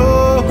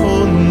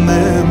 beyond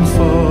them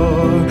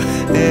far,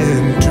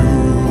 and to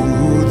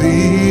the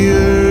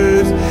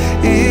earth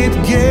it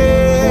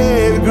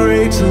gave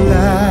great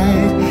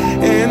light,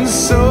 and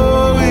so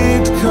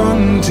it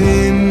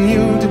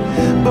continued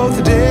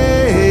both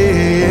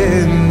day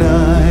and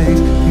night.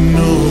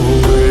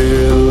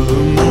 Noel,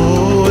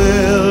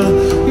 Noel,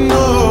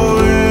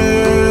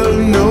 Noel,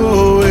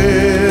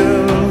 Noel,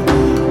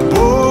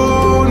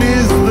 born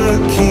is the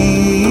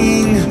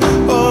King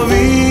of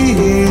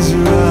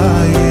Israel.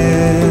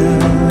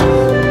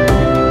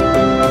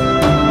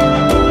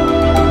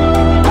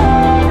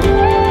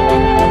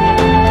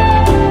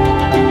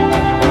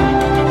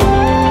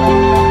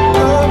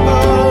 Oh,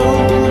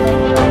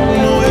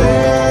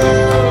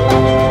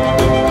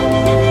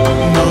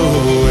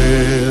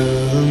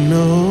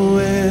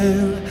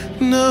 Noel,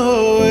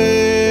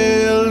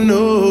 Noel,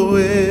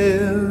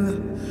 Noel,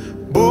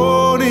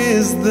 born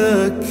is the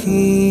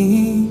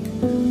King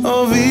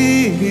of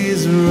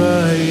Israel.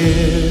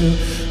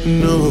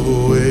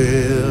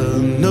 Noel,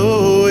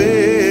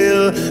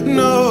 Noel,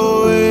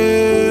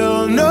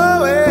 Noel,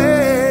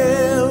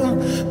 Noel,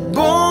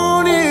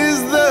 born is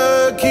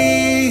the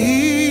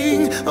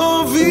King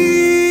of Israel.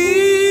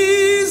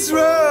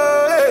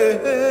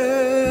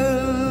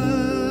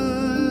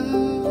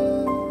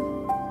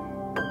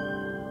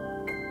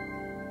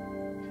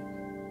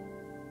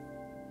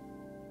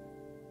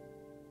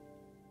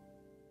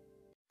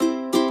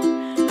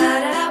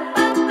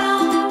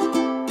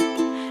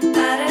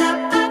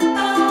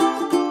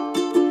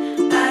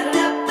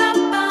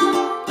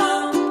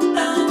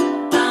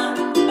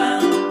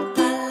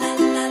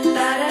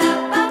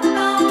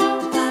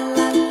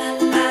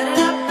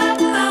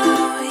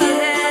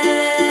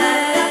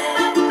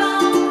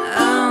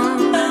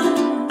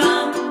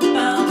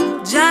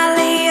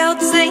 Jolly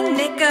old Saint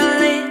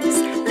Nicholas,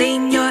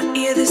 lean your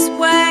ear this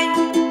way.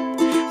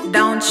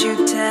 Don't you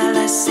tell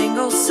a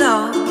single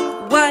soul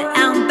what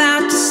I'm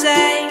about to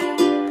say.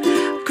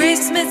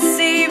 Christmas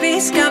Eve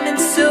is coming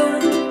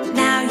soon.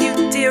 Now you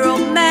dear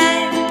old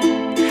man,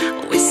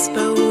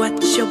 whisper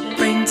what you'll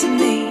bring to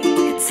me.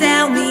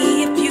 Tell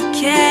me if you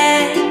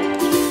can.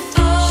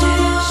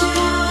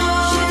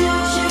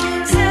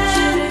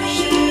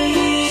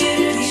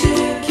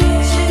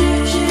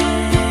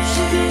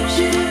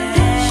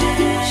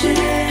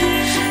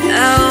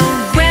 Oh,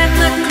 when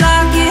the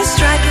clock is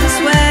striking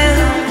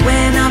 12,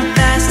 when I'm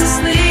fast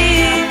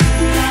asleep,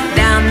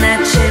 down that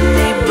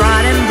chimney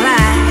broad and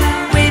black,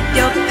 with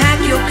your pack,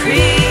 your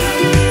creep,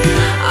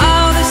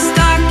 all the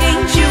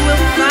stockings you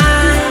will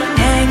find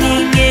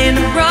hanging in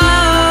a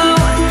row.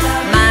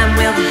 Mine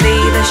will be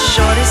the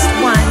shortest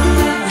one,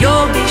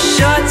 you'll be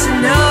sure to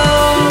know.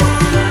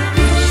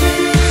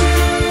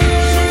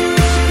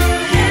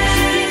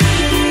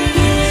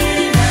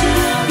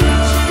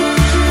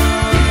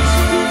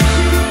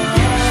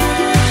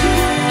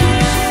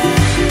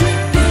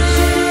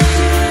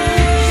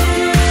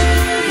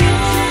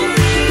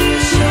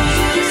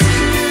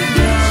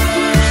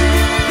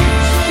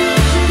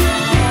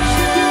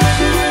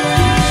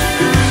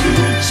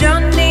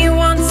 Johnny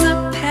wants a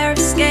pair of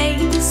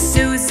skates,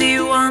 Susie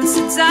wants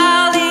a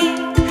dolly,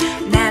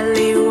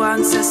 Natalie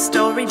wants a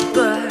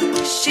storybook,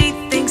 she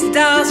thinks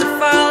dolls are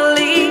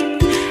folly.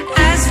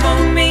 As for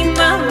me,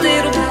 my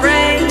little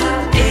brain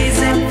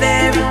isn't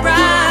very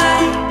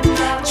bright.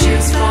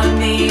 Choose for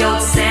me,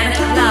 old Santa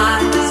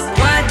Claus,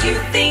 what you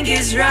think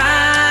is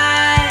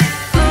right.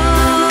 Oh,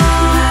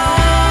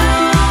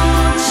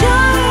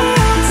 jolly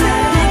old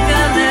Saint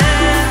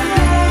Nicholas.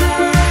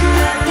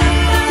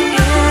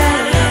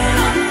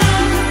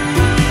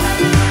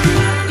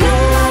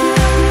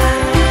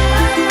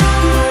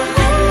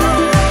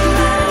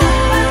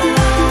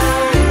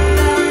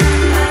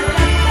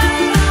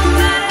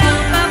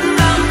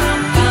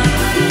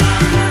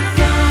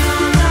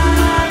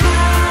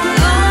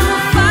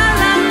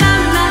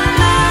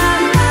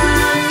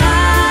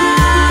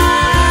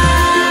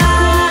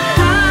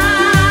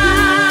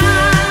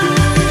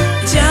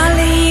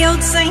 Jolly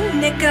old Saint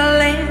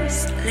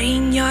Nicholas,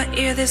 lean your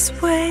ear this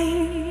way.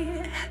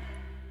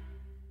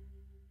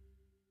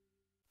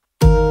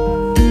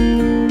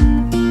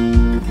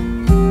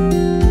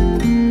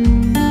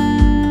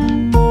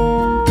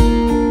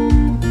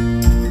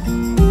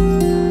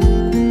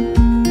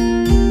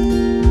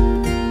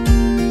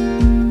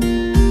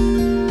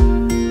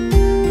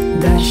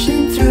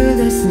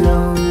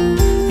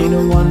 in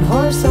a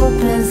one-horse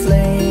open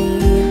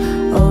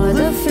sleigh. Over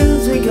the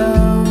fields we go,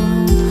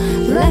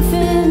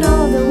 laughing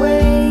all the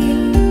way.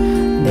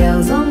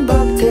 Bells on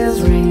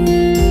bobtails ring,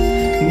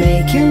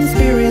 making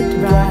spirit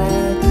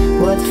bright.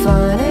 What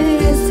fun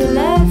it is to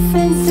laugh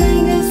and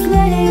sing a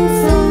sleighing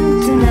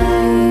song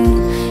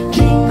tonight.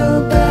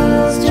 Jingle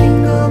bells,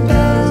 jingle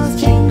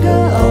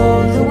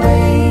all the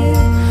way.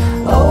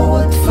 Oh,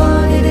 what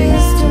fun it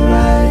is to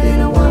ride in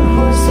a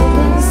one-horse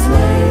open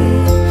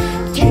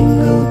sleigh.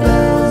 Jingle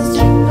bells,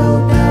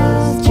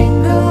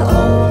 jingle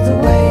all the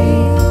way.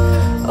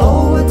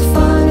 Oh, what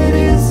fun it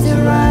is to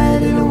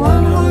ride in a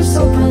one-horse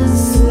open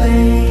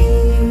sleigh.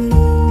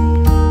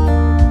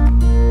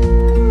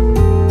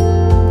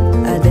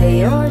 A day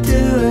or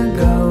two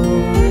ago,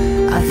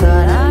 I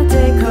thought I'd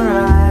take a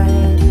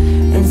ride,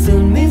 and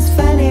soon Miss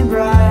Fanny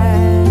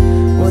Bride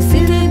was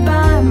seated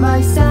by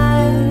my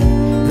side.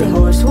 The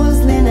horse was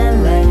lean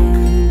and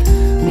lame,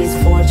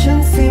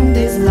 misfortune seemed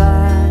his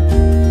lot.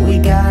 We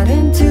got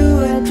into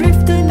a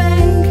drifted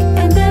bank,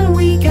 and then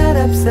we got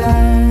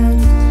upset.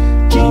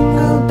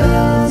 Jingle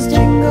bells,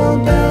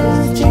 jingle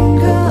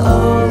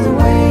all the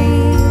way.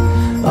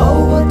 Oh,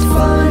 what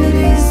fun it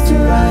is to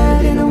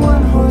ride in a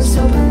one-horse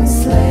open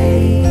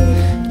sleigh.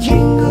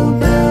 Jingle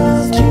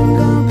bells,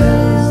 jingle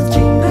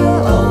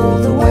all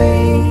the way.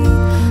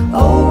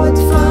 Oh, what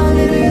fun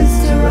it is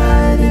to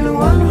ride in a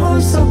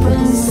one-horse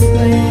open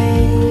sleigh.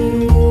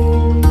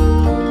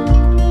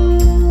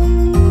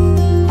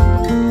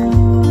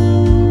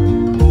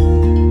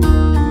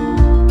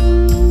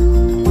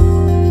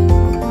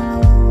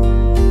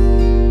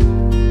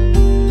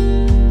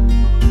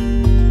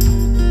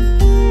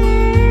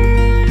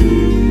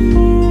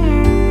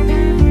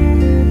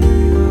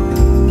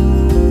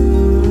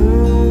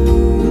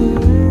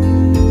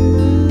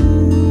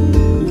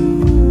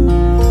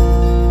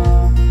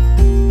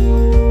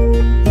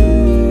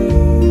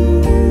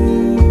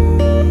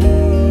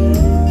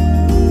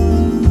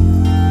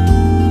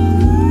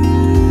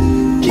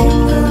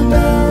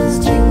 Jingle bells,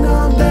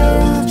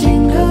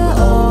 jingle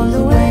all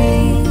the way.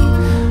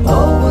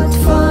 Oh, what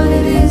fun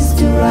it is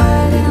to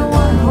ride in a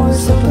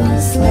one-horse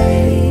open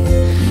sleigh.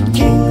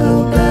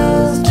 Jingle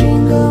bells,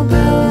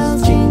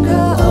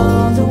 jingle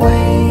all the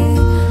way.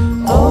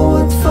 Oh,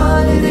 what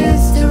fun it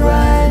is to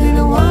ride in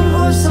a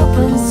one-horse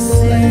open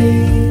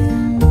sleigh.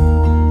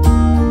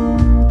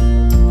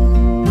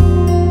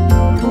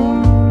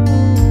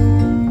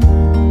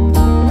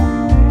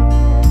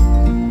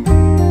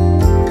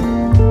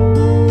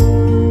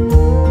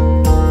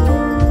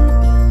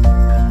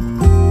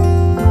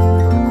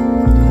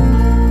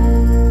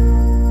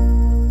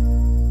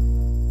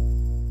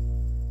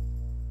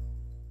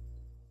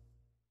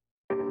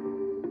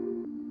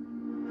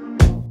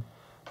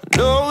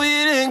 No,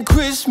 it ain't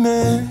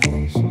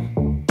Christmas,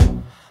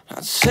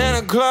 not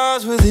Santa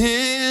Claus with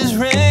his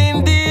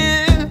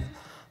reindeer.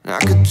 I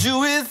could do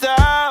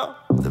without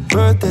the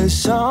birthday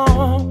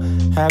song.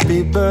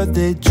 Happy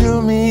birthday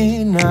to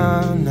me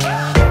now.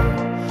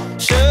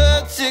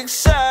 Such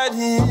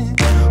exciting,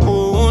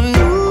 oh,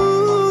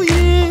 New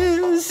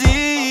Year's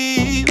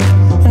Eve.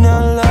 And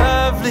how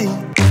lovely,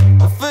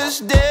 the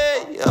first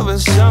day of a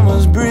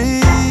summer's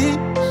breeze.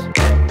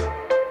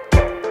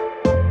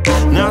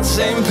 Not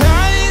St.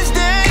 Patty's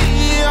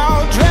Day,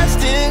 all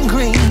dressed in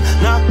green.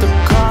 Not the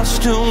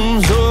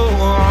costumes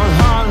on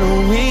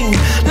Halloween.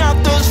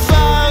 Not those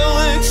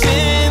fireworks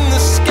in the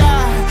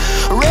sky,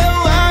 red,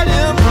 white,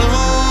 and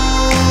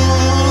blue.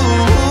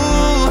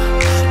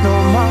 No,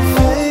 my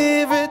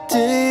favorite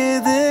day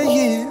of the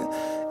year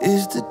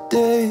is the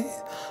day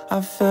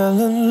I fell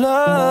in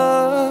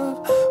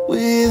love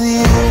with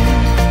you.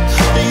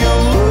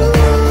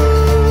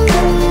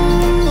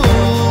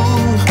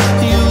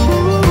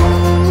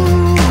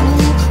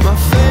 My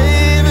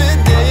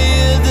favorite day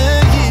of the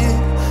year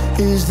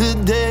is the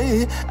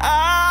day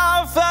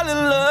I fell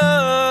in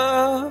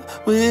love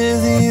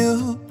with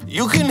you.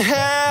 You can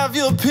have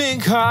your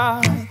pink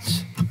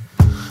hearts,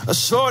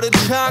 assorted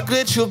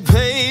chocolate, your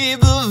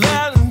paper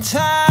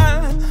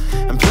valentine,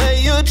 and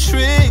play your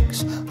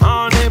tricks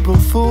on April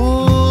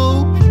Fools.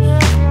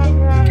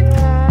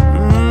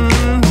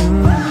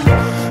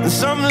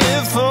 Some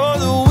live for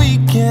the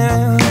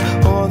weekend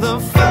or the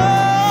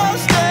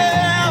first day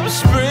of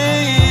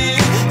spring,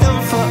 and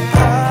for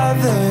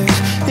others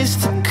it's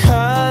the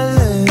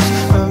colors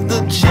of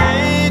the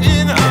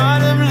changing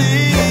autumn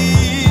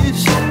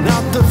leaves.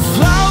 Not the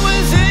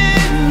flowers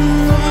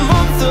in the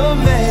month of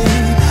May,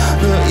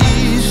 the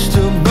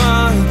Easter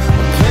bunny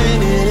or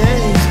painted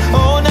eggs.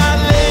 Oh, not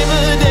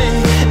Labor Day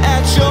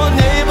at your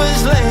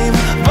neighbor's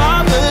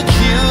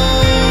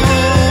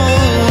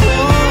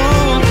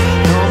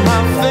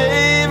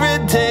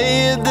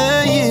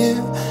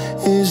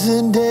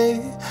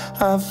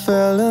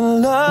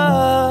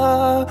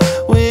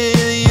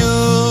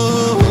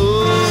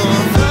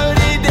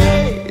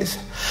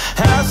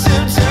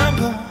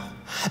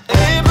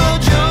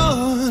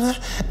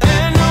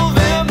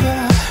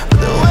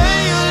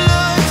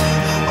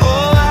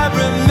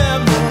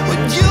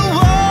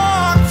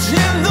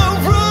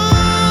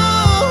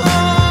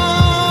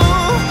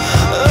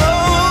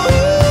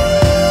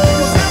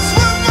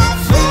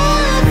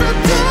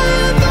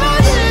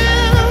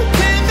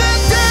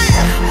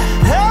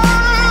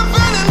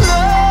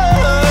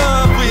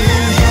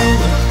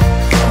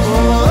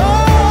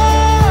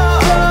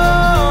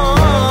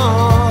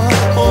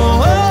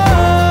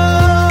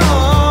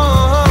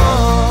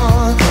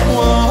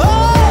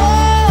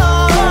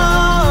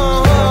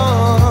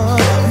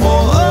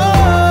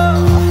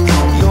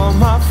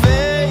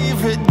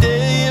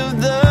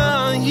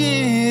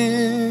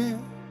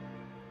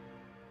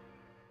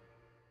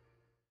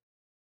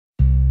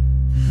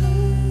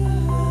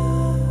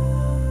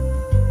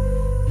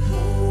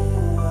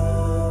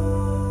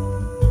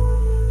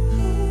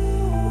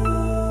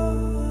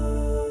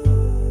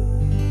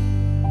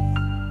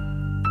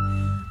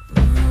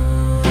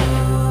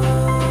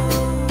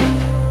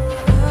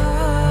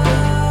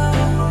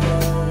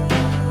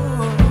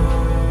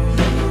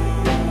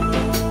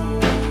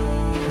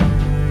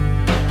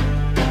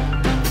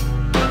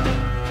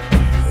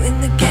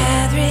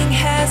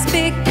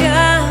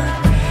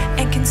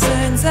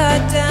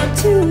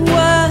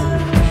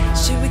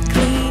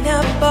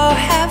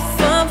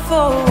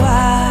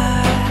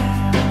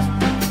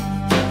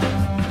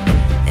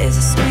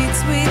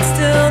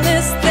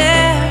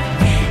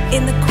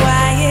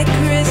Merry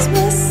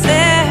Christmas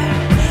there.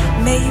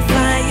 May you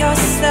find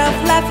yourself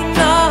laughing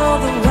all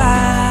the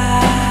while.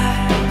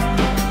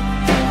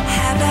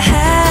 Have a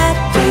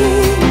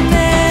happy,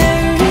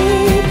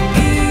 merry,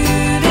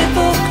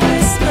 beautiful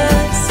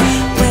Christmas,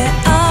 where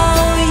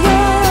all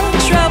your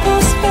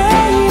troubles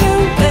fade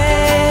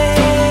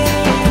away,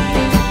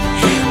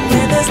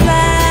 where there's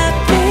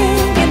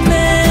laughing and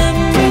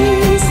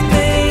memories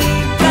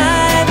made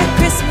by the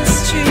Christmas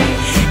tree,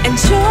 and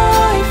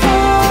joy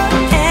for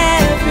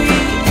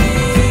every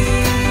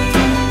age.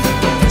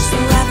 So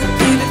have a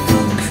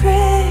beautiful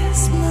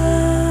Christmas.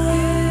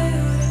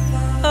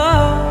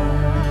 Oh,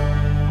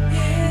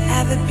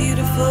 have a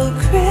beautiful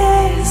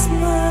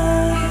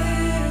Christmas.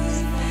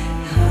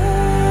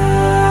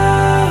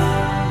 Oh.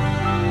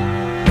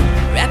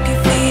 Wrap your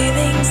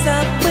feelings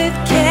up with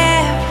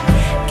care.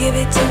 Give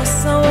it to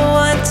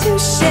someone to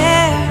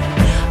share.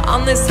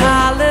 On this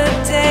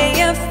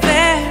holiday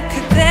affair,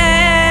 could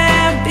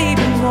there be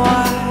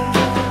more?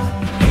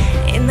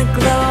 In the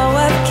glow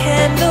of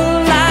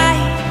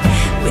candlelight,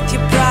 with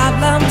your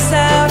problems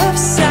out of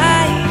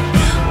sight,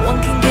 one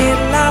can get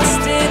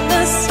lost in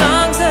the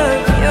songs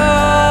of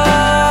yore.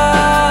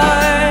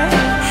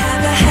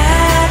 Have a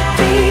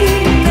happy,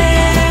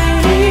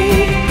 merry,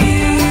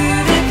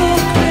 beautiful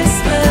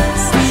Christmas,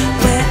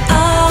 where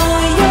all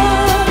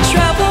your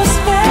troubles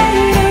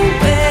fade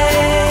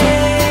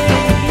away,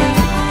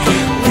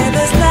 where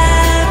there's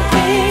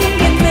laughing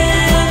and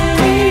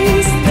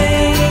memories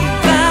made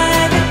by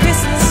the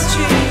Christmas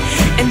tree,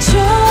 and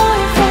joy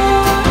for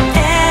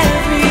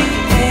every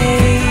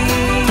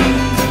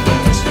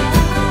age.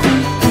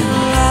 And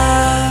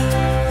love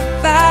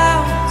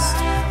bounds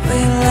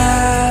where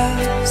love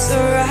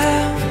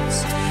surrounds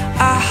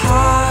our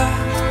heart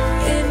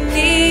in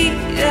need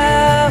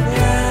of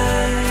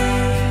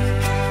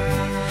light.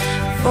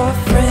 For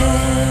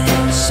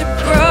friendship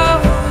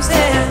grows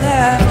and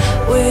the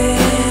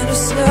winter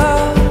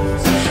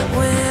snows,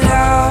 when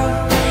all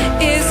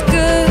is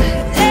good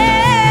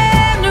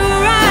and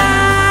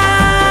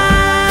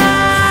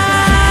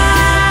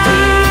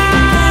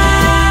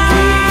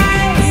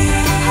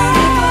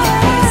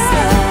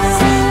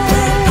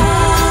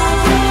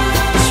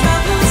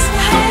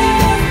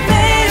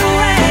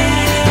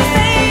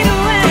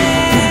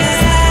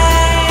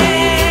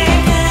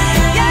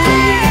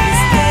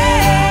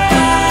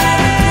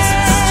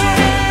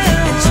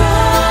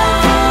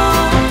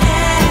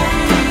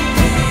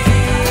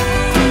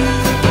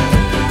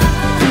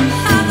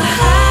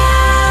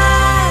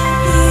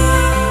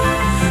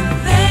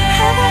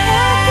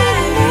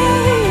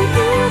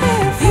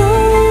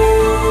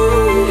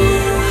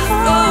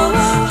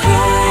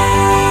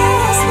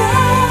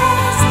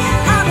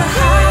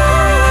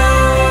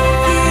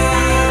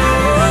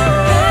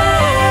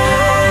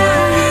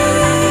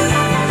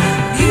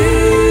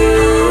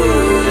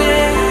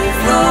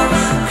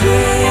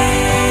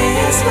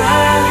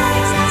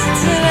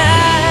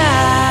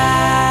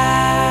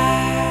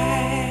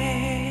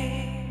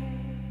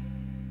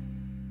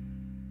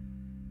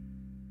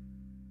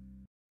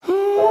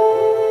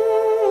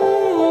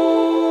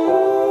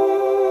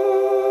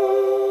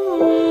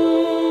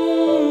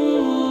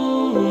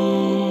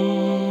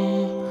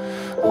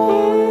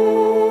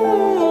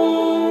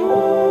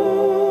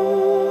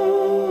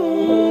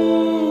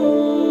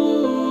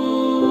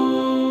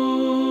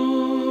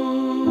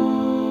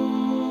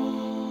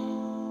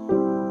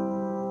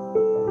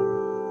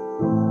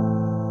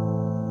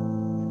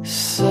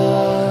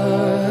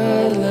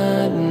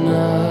Silent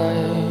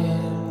night,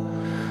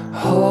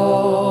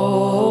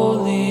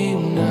 holy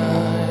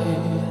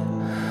night,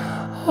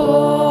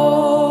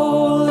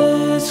 all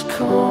is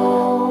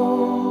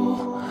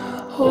calm,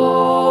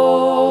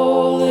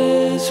 all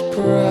is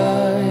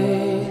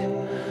bright,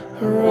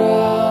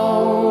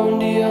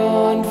 around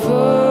yon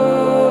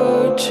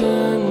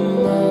virgin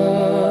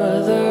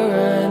mother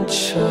and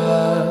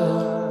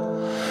child,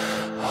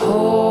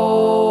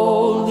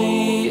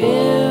 holy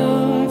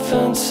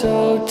infant,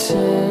 so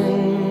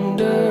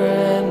tender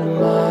and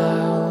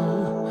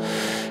mild,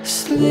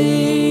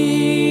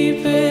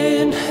 sleep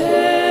in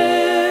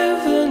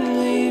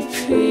heavenly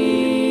peace,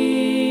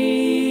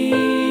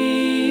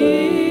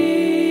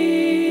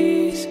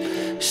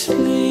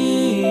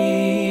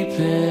 sleep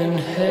in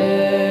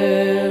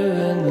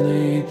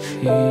heavenly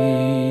peace,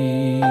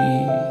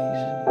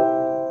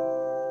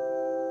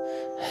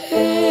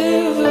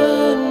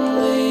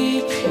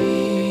 heavenly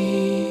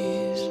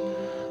peace,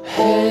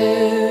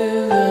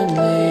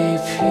 heavenly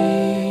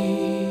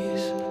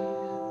peace.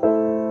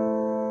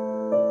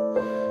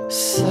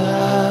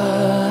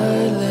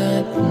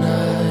 Silent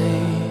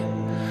night,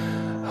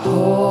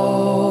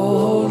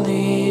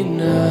 holy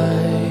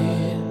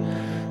night,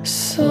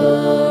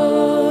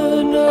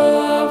 Son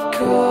of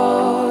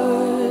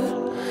God,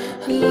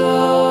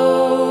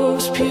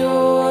 love's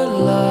pure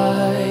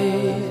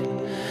light,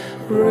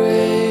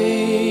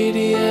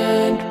 radiant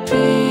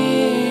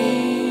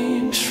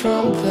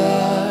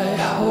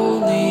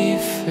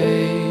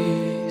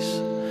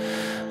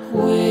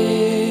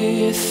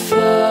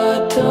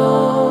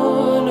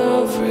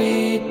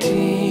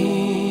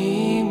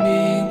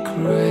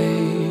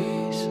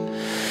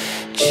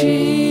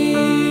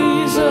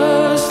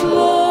Jesus,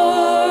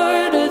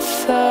 Lord, at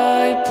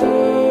thy birth.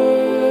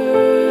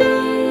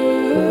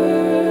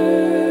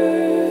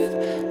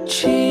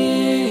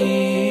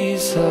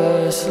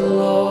 Jesus,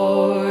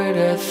 Lord,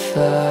 at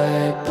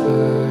thy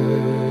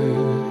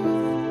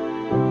birth.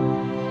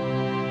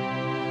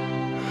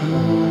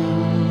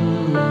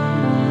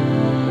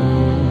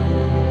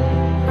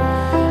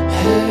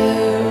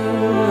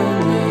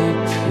 Heavenly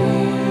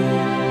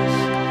peace,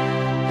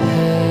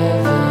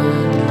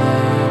 heavenly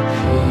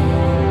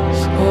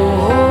peace.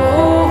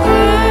 Oh,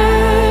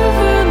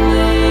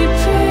 heavenly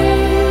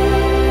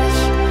peace,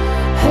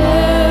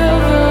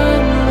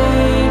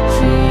 heavenly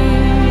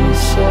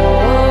peace.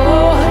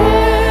 Oh,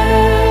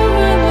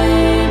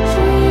 heavenly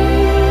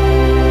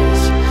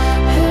peace,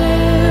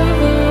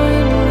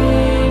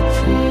 heavenly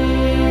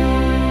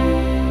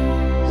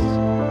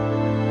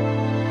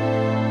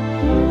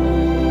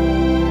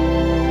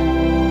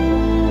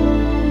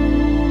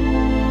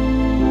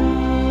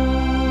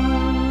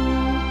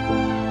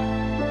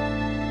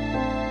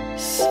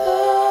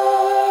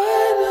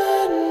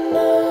Silent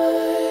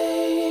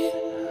night,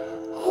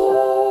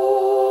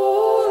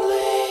 holy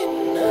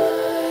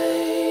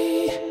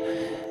night,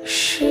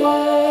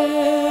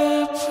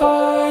 shepherds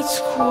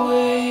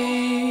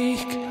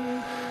quake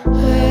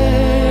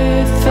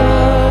at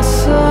the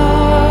sight,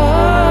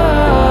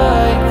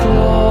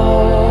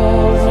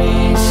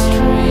 glory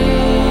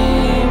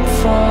stream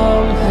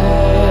from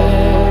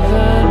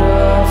heaven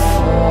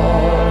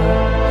afar.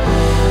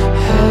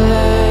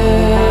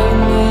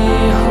 Heavenly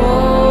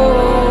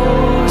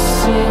hosts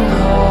sing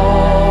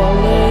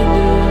hallelujah.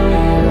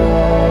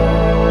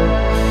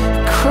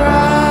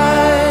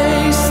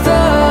 Christ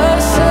the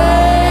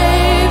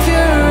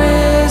Savior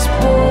is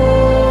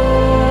born.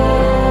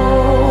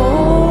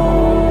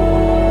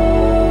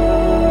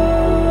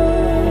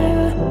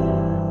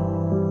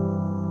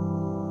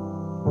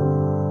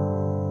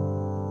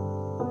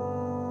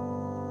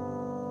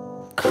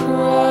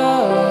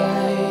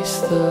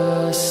 Christ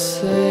the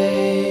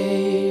Savior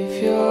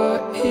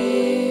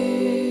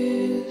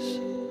is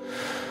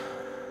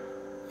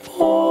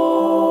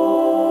born.